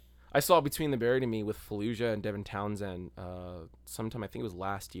ruining it. I saw Between the Buried and Me with Fallujah and Devin Townsend sometime, I think it was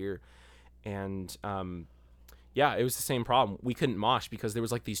last year, and yeah, it was the same problem. We couldn't mosh because there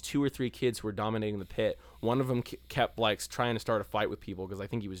was like these 2 or 3 kids who were dominating the pit. One of them kept like trying to start a fight with people because I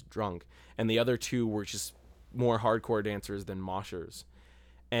think he was drunk, and the other 2 were just more hardcore dancers than moshers.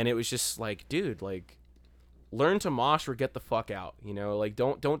 And it was just like, dude, like, learn to mosh or get the fuck out. You know, like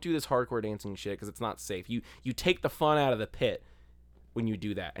don't do this hardcore dancing shit because it's not safe. You take the fun out of the pit when you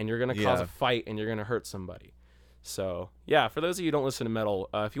do that, and you're gonna cause a fight and you're gonna hurt somebody. So yeah, for those of you who don't listen to metal,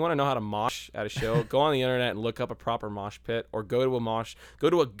 if you want to know how to mosh at a show, go on the internet and look up a proper mosh pit, or go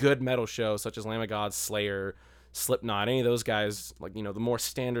to a good metal show such as Lamb of God, Slayer, Slipknot, any of those guys, like, you know, the more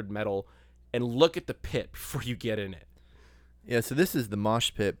standard metal, and look at the pit before you get in it. Yeah, so this is the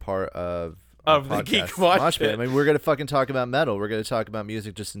mosh pit part of the Geek Mosh Pit. I mean, we're gonna fucking talk about metal. We're gonna talk about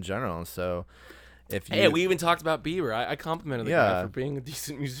music just in general. So, hey, we even talked about Bieber. I complimented the guy for being a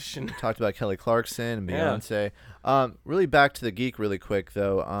decent musician. Talked about Kelly Clarkson and Beyonce. Really back to the geek really quick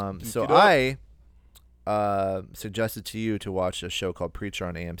though. So I suggested to you to watch a show called Preacher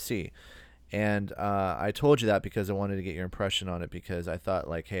on AMC, and I told you that because I wanted to get your impression on it, because I thought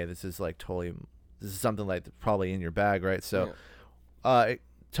like, hey, this is something like probably in your bag, right? So,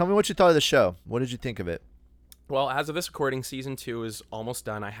 tell me what you thought of the show. What did you think of it? Well, as of this recording, season 2 is almost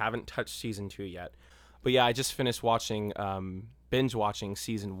done. I haven't touched season 2 yet, but yeah, I just finished binge watching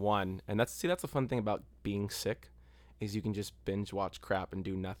season 1, and that's the fun thing about being sick, is you can just binge watch crap and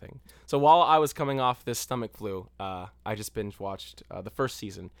do nothing. So while I was coming off this stomach flu, I just binge watched the first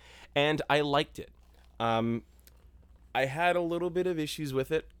season, and I liked it. I had a little bit of issues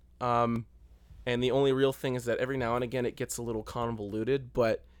with it. And the only real thing is that every now and again it gets a little convoluted.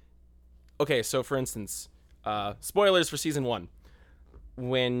 But, okay, so for instance, spoilers for season 1.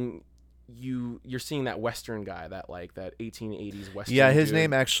 When you're seeing that Western guy, that 1880s Western his dude.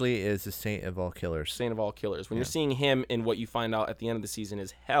 name actually is the Saint of All Killers. Saint of All Killers. When you're seeing him in what you find out at the end of the season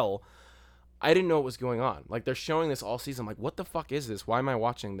is hell, I didn't know what was going on. Like, they're showing this all season. I'm like, what the fuck is this? Why am I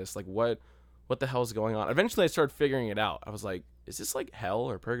watching this? Like, what the hell is going on? Eventually I started figuring it out. I was like, is this like hell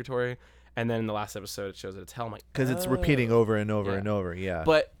or purgatory? And then in the last episode, it shows that it's hell. I'm like, because it's repeating over and over and over. Yeah.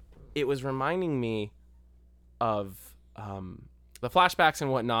 But it was reminding me of the flashbacks and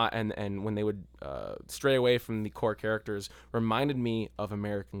whatnot, and when they would stray away from the core characters, reminded me of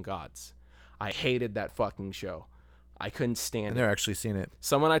American Gods. I hated that fucking show. I couldn't stand it. I've never actually seen it.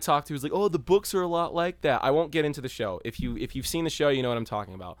 Someone I talked to was like, "Oh, the books are a lot like that." I won't get into the show. If you've seen the show, you know what I'm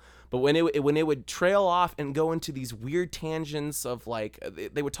talking about. But when it would trail off and go into these weird tangents of like,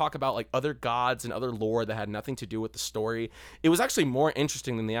 they would talk about like other gods and other lore that had nothing to do with the story. It was actually more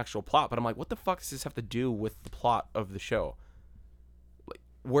interesting than the actual plot. But I'm like, what the fuck does this have to do with the plot of the show?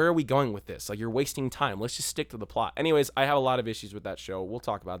 Where are we going with this? Like, you're wasting time. Let's just stick to the plot. Anyways, I have a lot of issues with that show. We'll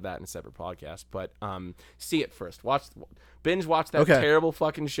talk about that in a separate podcast. But see it first. Binge watch that terrible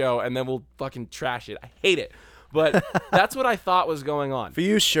fucking show, and then we'll fucking trash it. I hate it. But that's what I thought was going on. For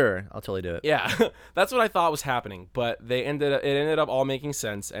you, sure. I'll totally do it. Yeah, that's what I thought was happening. But it ended up all making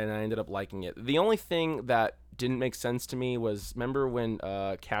sense, and I ended up liking it. The only thing that didn't make sense to me was, remember when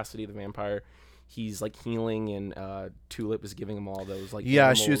Cassidy the vampire, he's like healing, and Tulip is giving him all those like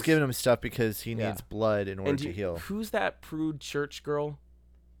animals. She was giving him stuff because he needs blood in order to heal. Who's that prude church girl?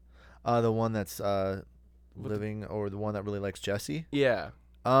 The one that's living, or the one that really likes Jesse? Yeah.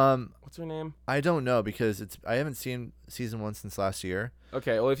 What's her name? I don't know, because I haven't seen season 1 since last year.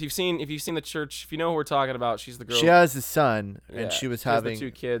 Okay, well, if you've seen the church, if you know who we're talking about, she's the girl. She has a son, and she was having the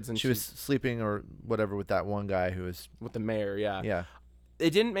 2 kids, and she was sleeping or whatever with that one guy who was with the mayor. Yeah. Yeah. It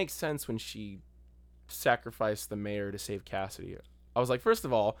didn't make sense when she sacrificed the mayor to save Cassidy. I was like, first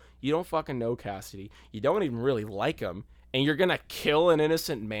of all, you don't fucking know Cassidy. You don't even really like him. And you're going to kill an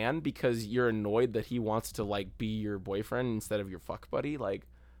innocent man because you're annoyed that he wants to, like, be your boyfriend instead of your fuck buddy? Like,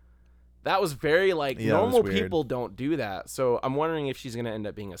 that was very, like, normal people don't do that. So I'm wondering if she's going to end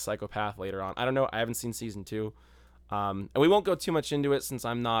up being a psychopath later on. I don't know. I haven't seen season 2. And we won't go too much into it since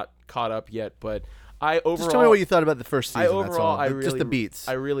I'm not caught up yet. But just tell me what you thought about the first season. Just the beats.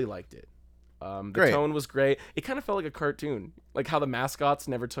 I really liked it. The tone was great. It kind of felt like a cartoon. Like how the mascots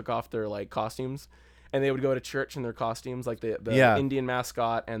never took off their, like, costumes. And they would go to church in their costumes, like the Indian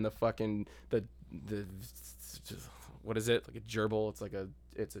mascot and the fucking the what is it, like a gerbil?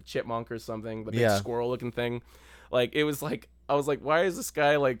 It's a chipmunk or something, the big squirrel looking thing. Like, it was like, I was like, why is this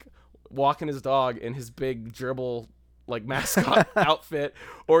guy like walking his dog in his big gerbil like mascot outfit,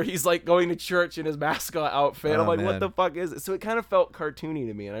 or he's like going to church in his mascot outfit? I'm like, man, what the fuck is it? So it kind of felt cartoony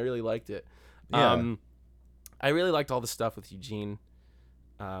to me, and I really liked it. I really liked all the stuff with Eugene.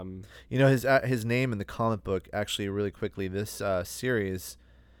 You know, his name in the comic book, actually, really quickly, this series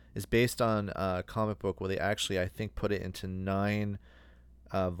is based on a comic book where they actually, I think, put it into 9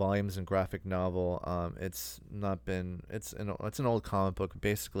 volumes and graphic novel. It's not been. It's an old comic book.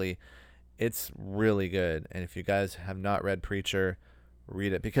 Basically, it's really good. And if you guys have not read Preacher,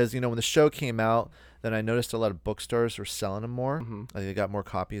 read it, because when the show came out, then I noticed a lot of bookstores were selling them more. Mm-hmm. Like they got more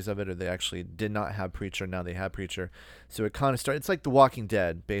copies of it, or they actually did not have Preacher. Now they have Preacher. So it kind of started. It's like The Walking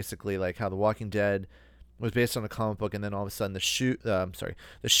Dead, basically, like how The Walking Dead was based on a comic book, and then all of a sudden the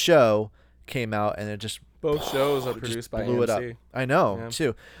show came out, and it just Both shows are produced by blew it up. AMC. I know, Yeah.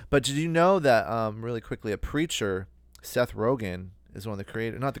 too. But did you know that really quickly, a Preacher, Seth Rogen is one of the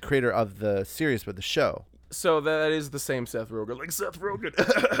creator, not the creator of the series, but the show. So that is the same Seth Rogen, like Seth Rogen.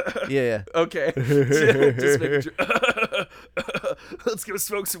 Yeah. Okay. Just making sure. Let's go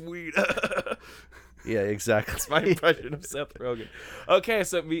smoke some weed. Yeah, exactly. That's my impression of Seth Rogen. Okay,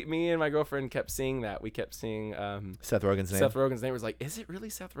 so me and my girlfriend kept seeing that. We kept seeing Seth Rogen's name. Seth Rogen's name. Was like, is it really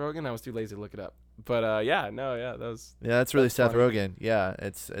Seth Rogen? I was too lazy to look it up. But that was. Yeah, that's really Seth funny. Rogen. Yeah,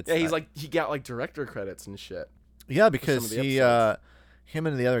 it's. Yeah, he got like director credits and shit. Yeah, because some of the episodes. him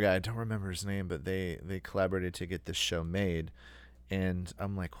and the other guy, I don't remember his name, but they collaborated to get this show made, and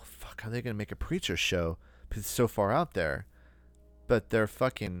I'm like, well, fuck, how are they gonna make a Preacher show? Because it's so far out there, but they're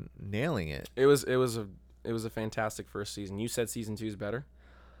fucking nailing it. It was a fantastic first season. You said season 2 is better.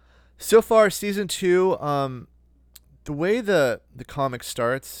 So far, season 2, the way the comic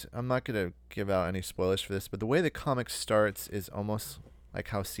starts, I'm not gonna give out any spoilers for this, but the way the comic starts is almost like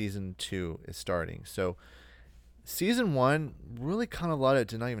how season 2 is starting. So season 1, really kind of a lot of it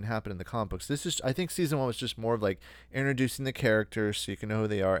did not even happen in the comic books. I think season 1 was just more of like introducing the characters so you can know who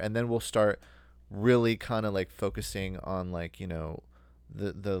they are, and then we'll start really kind of like focusing on like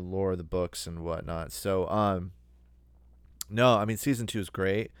the lore of the books and whatnot. So no, I mean season 2 is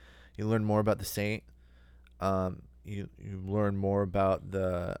great. You learn more about the Saint. You learn more about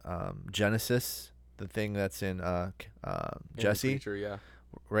the Genesis, the thing that's in Jesse Preacher, yeah.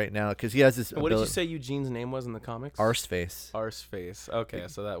 right now, because he has this. What did you say Eugene's name was in the comics? Arseface. Arseface. Okay,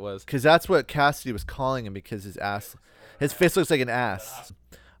 so that was. Because that's what Cassidy was calling him, because his face looks like an ass.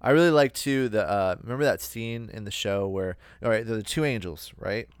 I really like too remember that scene in the show where, all right, the two angels,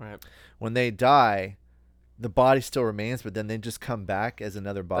 right? Right. When they die, the body still remains, but then they just come back as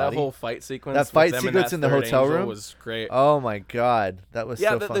another body. That whole fight sequence. That fight with them and sequence that in the third hotel angel room was great. Oh my god, that was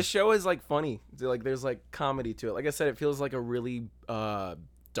so fun. The show is like funny. Like there's like comedy to it. Like I said, it feels like a really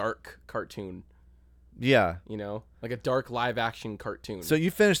dark cartoon. Yeah. Like a dark live action cartoon. So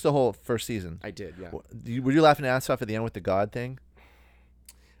you finished the whole first season. I did, yeah. Were you laughing your ass off at the end with the God thing?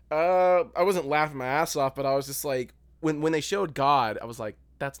 I wasn't laughing my ass off, but I was just like, when they showed God, I was like,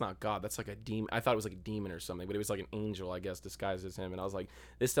 that's not God. That's like a demon. I thought it was like a demon or something, but it was like an angel, I guess, disguised as him. And I was like,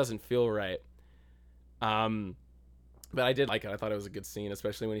 this doesn't feel right. But I did like it. I thought it was a good scene,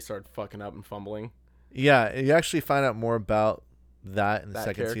 especially when he started fucking up and fumbling. Yeah, you actually find out more about that in the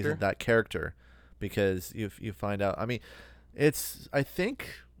second character? season. That character, because you find out. I mean, I think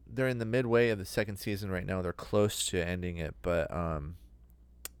they're in the midway of the second season right now. They're close to ending it, but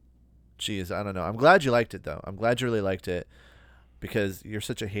geez, I don't know. I'm glad you liked it though. I'm glad you really liked it, because you're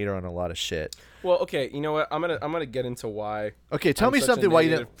such a hater on a lot of shit. Well, okay, you know what? I'm gonna get into why. Okay, tell I'm me such a something why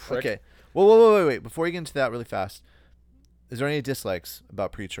you negative didn't. prick. Okay, well, wait. Before you get into that really fast, is there any dislikes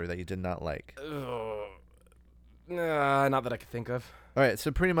about Preacher that you did not like? Not that I could think of. All right,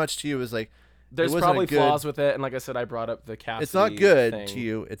 so pretty much to you it was like, There's it wasn't probably a good, flaws with it, and like I said, I brought up the Cassidy. It's not good thing. to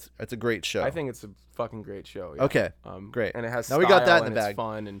you. It's a great show. I think it's a fucking great show. Yeah. Okay, great. And it has Now we got that in and the it's bag.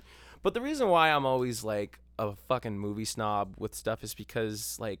 fun, but the reason why I'm always like a fucking movie snob with stuff is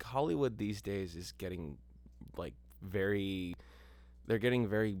because like Hollywood these days is getting like they're getting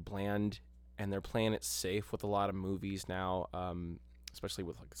very bland, and they're playing it safe with a lot of movies now, especially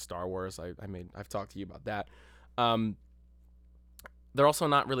with like Star Wars. I've talked to you about that. They're also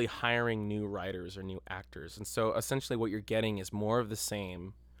not really hiring new writers or new actors, and so essentially what you're getting is more of the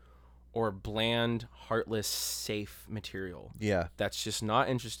same, or bland, heartless, safe material. Yeah. That's just not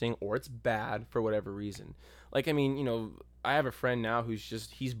interesting, or it's bad for whatever reason. Like, I mean, I have a friend now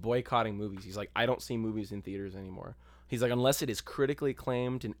he's boycotting movies. He's like, I don't see movies in theaters anymore. He's like, unless it is critically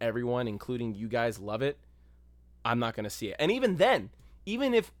acclaimed and everyone, including you guys, love it, I'm not going to see it. And even then,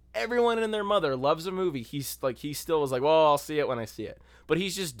 even if everyone and their mother loves a movie, he still was like, well, I'll see it when I see it. But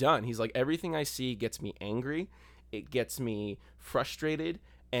he's just done. He's like, everything I see gets me angry. It gets me frustrated.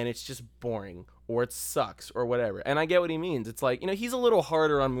 And it's just boring, or it sucks, or whatever. And I get what he means. It's like, he's a little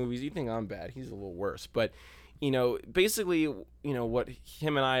harder on movies. You think I'm bad. He's a little worse. But, basically, what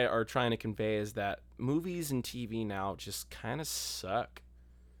him and I are trying to convey is that movies and TV now just kind of suck.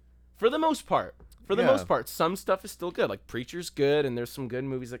 For the most part. For the Yeah. most part, some stuff is still good. Like Preacher's good, and there's some good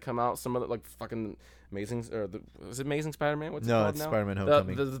movies that come out. Some of the like fucking Amazing, or is it Amazing Spider-Man? What's it No, called it's now? Spider-Man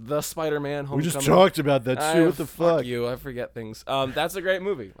Homecoming. The Spider-Man We Homecoming. just talked about that too. What the fuck? You, I forget things. That's a great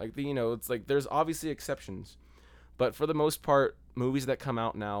movie. Like it's like there's obviously exceptions, but for the most part, movies that come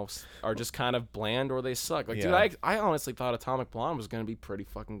out now are just kind of bland or they suck. Like, Yeah. dude, I honestly thought Atomic Blonde was gonna be pretty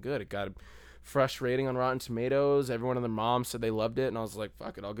fucking good. It got a fresh rating on Rotten Tomatoes. Everyone and their mom said they loved it, and I was like,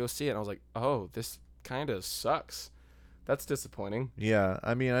 fuck it, I'll go see it. And I was like, oh, this kind of sucks. That's disappointing. Yeah,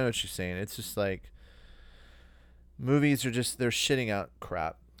 I mean, I know what you're saying. It's just like movies are just they're shitting out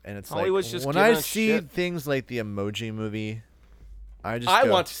crap, and it's Hollywood's like just when giving I us see shit. things like the Emoji Movie, I I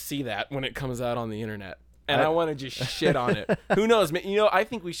go, want to see that when it comes out on the internet, and I want to just shit on it. Who knows? You know, I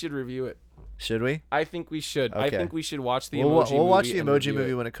think we should review it. Should we? I think we should. I Okay. think we should watch the We'll Emoji movie. we'll watch the and Emoji review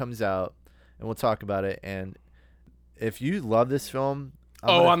Movie it. when it comes out, and we'll talk about it. And if you love this film,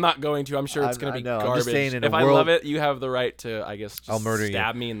 I'm not going to. I'm sure it's going to be I know. I'm garbage. just saying in if a I world- love it, you have the right to, I guess, just I'll murder you.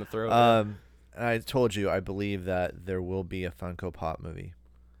 stab me in the throat. I told you I believe that there will be a Funko Pop movie.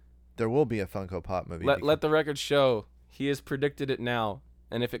 There will be a Funko Pop movie. Let the record show he has predicted it now,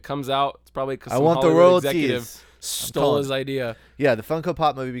 and if it comes out, it's probably because I want the Hollywood executive royalties. stole calling- his idea. Yeah, the Funko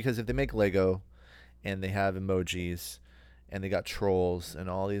Pop movie, because if they make Lego and they have emojis and they got trolls and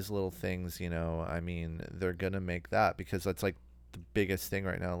all these little things, you know, I mean, they're going to make that because that's like the biggest thing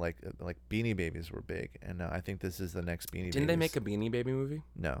right now. Like Beanie Babies were big, and I think this is the next Beanie Babies. Didn't they make a Beanie Baby movie?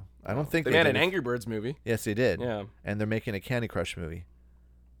 No, I don't think they made did. an Angry Birds movie. Yes, they did. Yeah. And they're making a Candy Crush movie.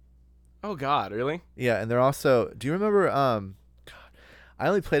 Oh God, really? Yeah, and they're also. Do you remember? God, I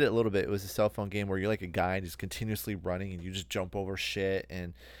only played it a little bit. It was a cell phone game where you're like a guy and just continuously running, and you just jump over shit,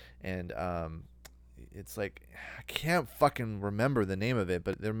 and it's like I can't fucking remember the name of it,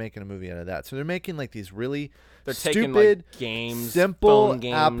 but they're making a movie out of that. So they're making like these really They're stupid, taking like games, simple phone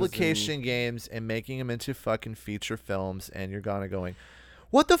games, application games and making them into fucking feature films, and you're gonna going.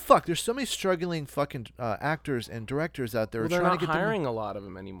 What the fuck? There's so many struggling fucking actors and directors out there. Well, they're trying not to get hiring a lot of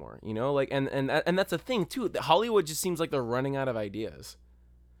them anymore. You know, like and that's a thing too. Hollywood just seems like they're running out of ideas.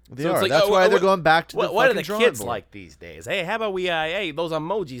 They So it's are. like, That's oh, why they're what- going back to the What are fucking the drawing kids board. like these days? Hey, how about we those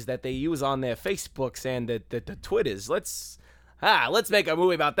emojis that they use on their Facebooks and the Twitters? Let's make a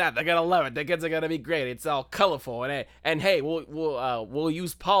movie about that. They're gonna love it. The kids are gonna be great. It's all colorful and hey, we'll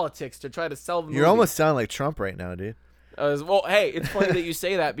use politics to try to sell the movie. You're almost sounding like Trump right now, dude. Well, hey, it's funny that you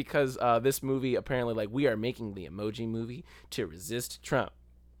say that because this movie apparently like we are making the Emoji Movie to resist Trump.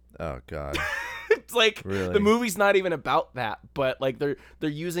 Oh God. It's like Really? the movie's not even about that, but like they're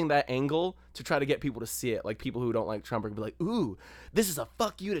using that angle to try to get people to see it. Like people who don't like Trump are gonna be like, "Ooh, this is a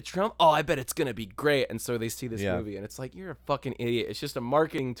fuck you to Trump. Oh, I bet it's gonna be great." And so they see this Yeah. movie, and it's like you're a fucking idiot. It's just a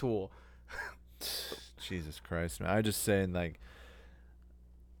marketing tool. Jesus Christ, man. I just saying like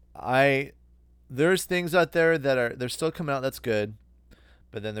there's things out there that they're still coming out that's good,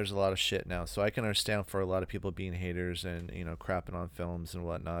 but then there's a lot of shit now. So I can understand for a lot of people being haters and, you know, crapping on films and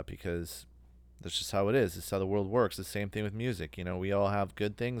whatnot because that's just how it is. It's how the world works. The same thing with music. You know, we all have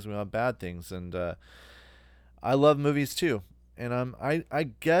good things, we all have bad things, and I love movies too. And I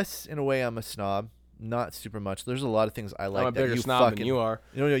guess in a way I'm a snob, not super much. There's a lot of things I like I'm a that bigger you snob fucking than you are.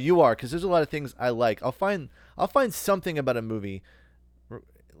 No, you are, because there's a lot of things I like. I'll find something about a movie,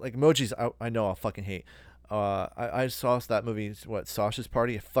 like emojis. I know I'll fucking hate. I saw that movie. What, Sasha's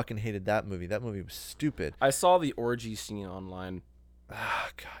Party? I fucking hated that movie. That movie was stupid. I saw the orgy scene online, Ah,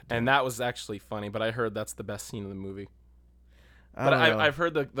 God. Damn. and that was actually funny. But I heard that's the best scene of the movie. I But don't know. I've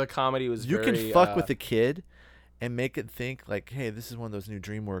heard the comedy was You very, can fuck with a kid and make it think like, hey, this is one of those new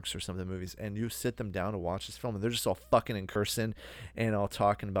DreamWorks or something movies, and you sit them down to watch this film, and they're just all fucking and cursing and all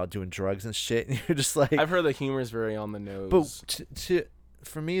talking about doing drugs and shit, and you're just like, I've heard the humor is very on the nose. but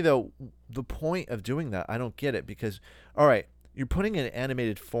for me though, the point of doing that, I don't get it, because all right, you're putting it in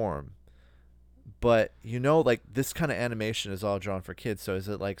animated form, but you know, like this kind of animation is all drawn for kids. So is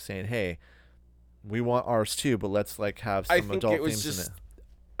it like saying, hey, we want ours too, but let's like have some I think adult it was themes just. in it?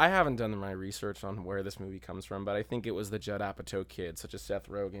 I haven't done my research on where this movie comes from, but I think it was the Judd Apatow kids, such as Seth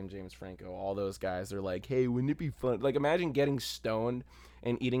Rogen, James Franco, all those guys. They're like, hey, wouldn't it be fun? Like, imagine getting stoned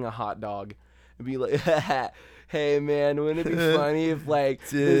and eating a hot dog and be like, hey, man, wouldn't it be funny if, like,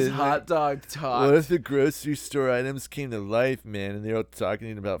 this Dude, hot dog talked? What if the grocery store items came to life, man, and they're all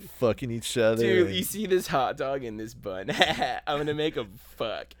talking about fucking each other? Dude, and- you see this hot dog in this bun? I'm gonna make him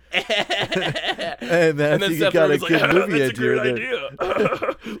fuck. Hey, man, And I then think Seth you got a Rogen's good like, movie that's a great idea.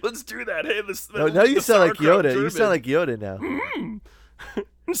 idea. Let's do that. Hey, let's. Oh, now you the sound like sauerkraut Yoda. You German. sound like Yoda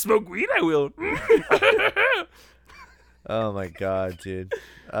now. Smoke weed, I will. Oh my god, dude.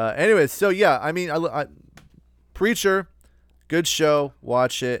 Anyways, so yeah, I mean, I Preacher, Good show.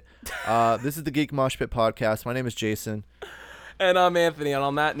 Watch it. This is the Geek Mosh Pit podcast. My name is Jason. And I'm Anthony. And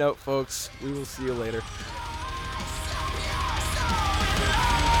on that note, folks, we will see you later.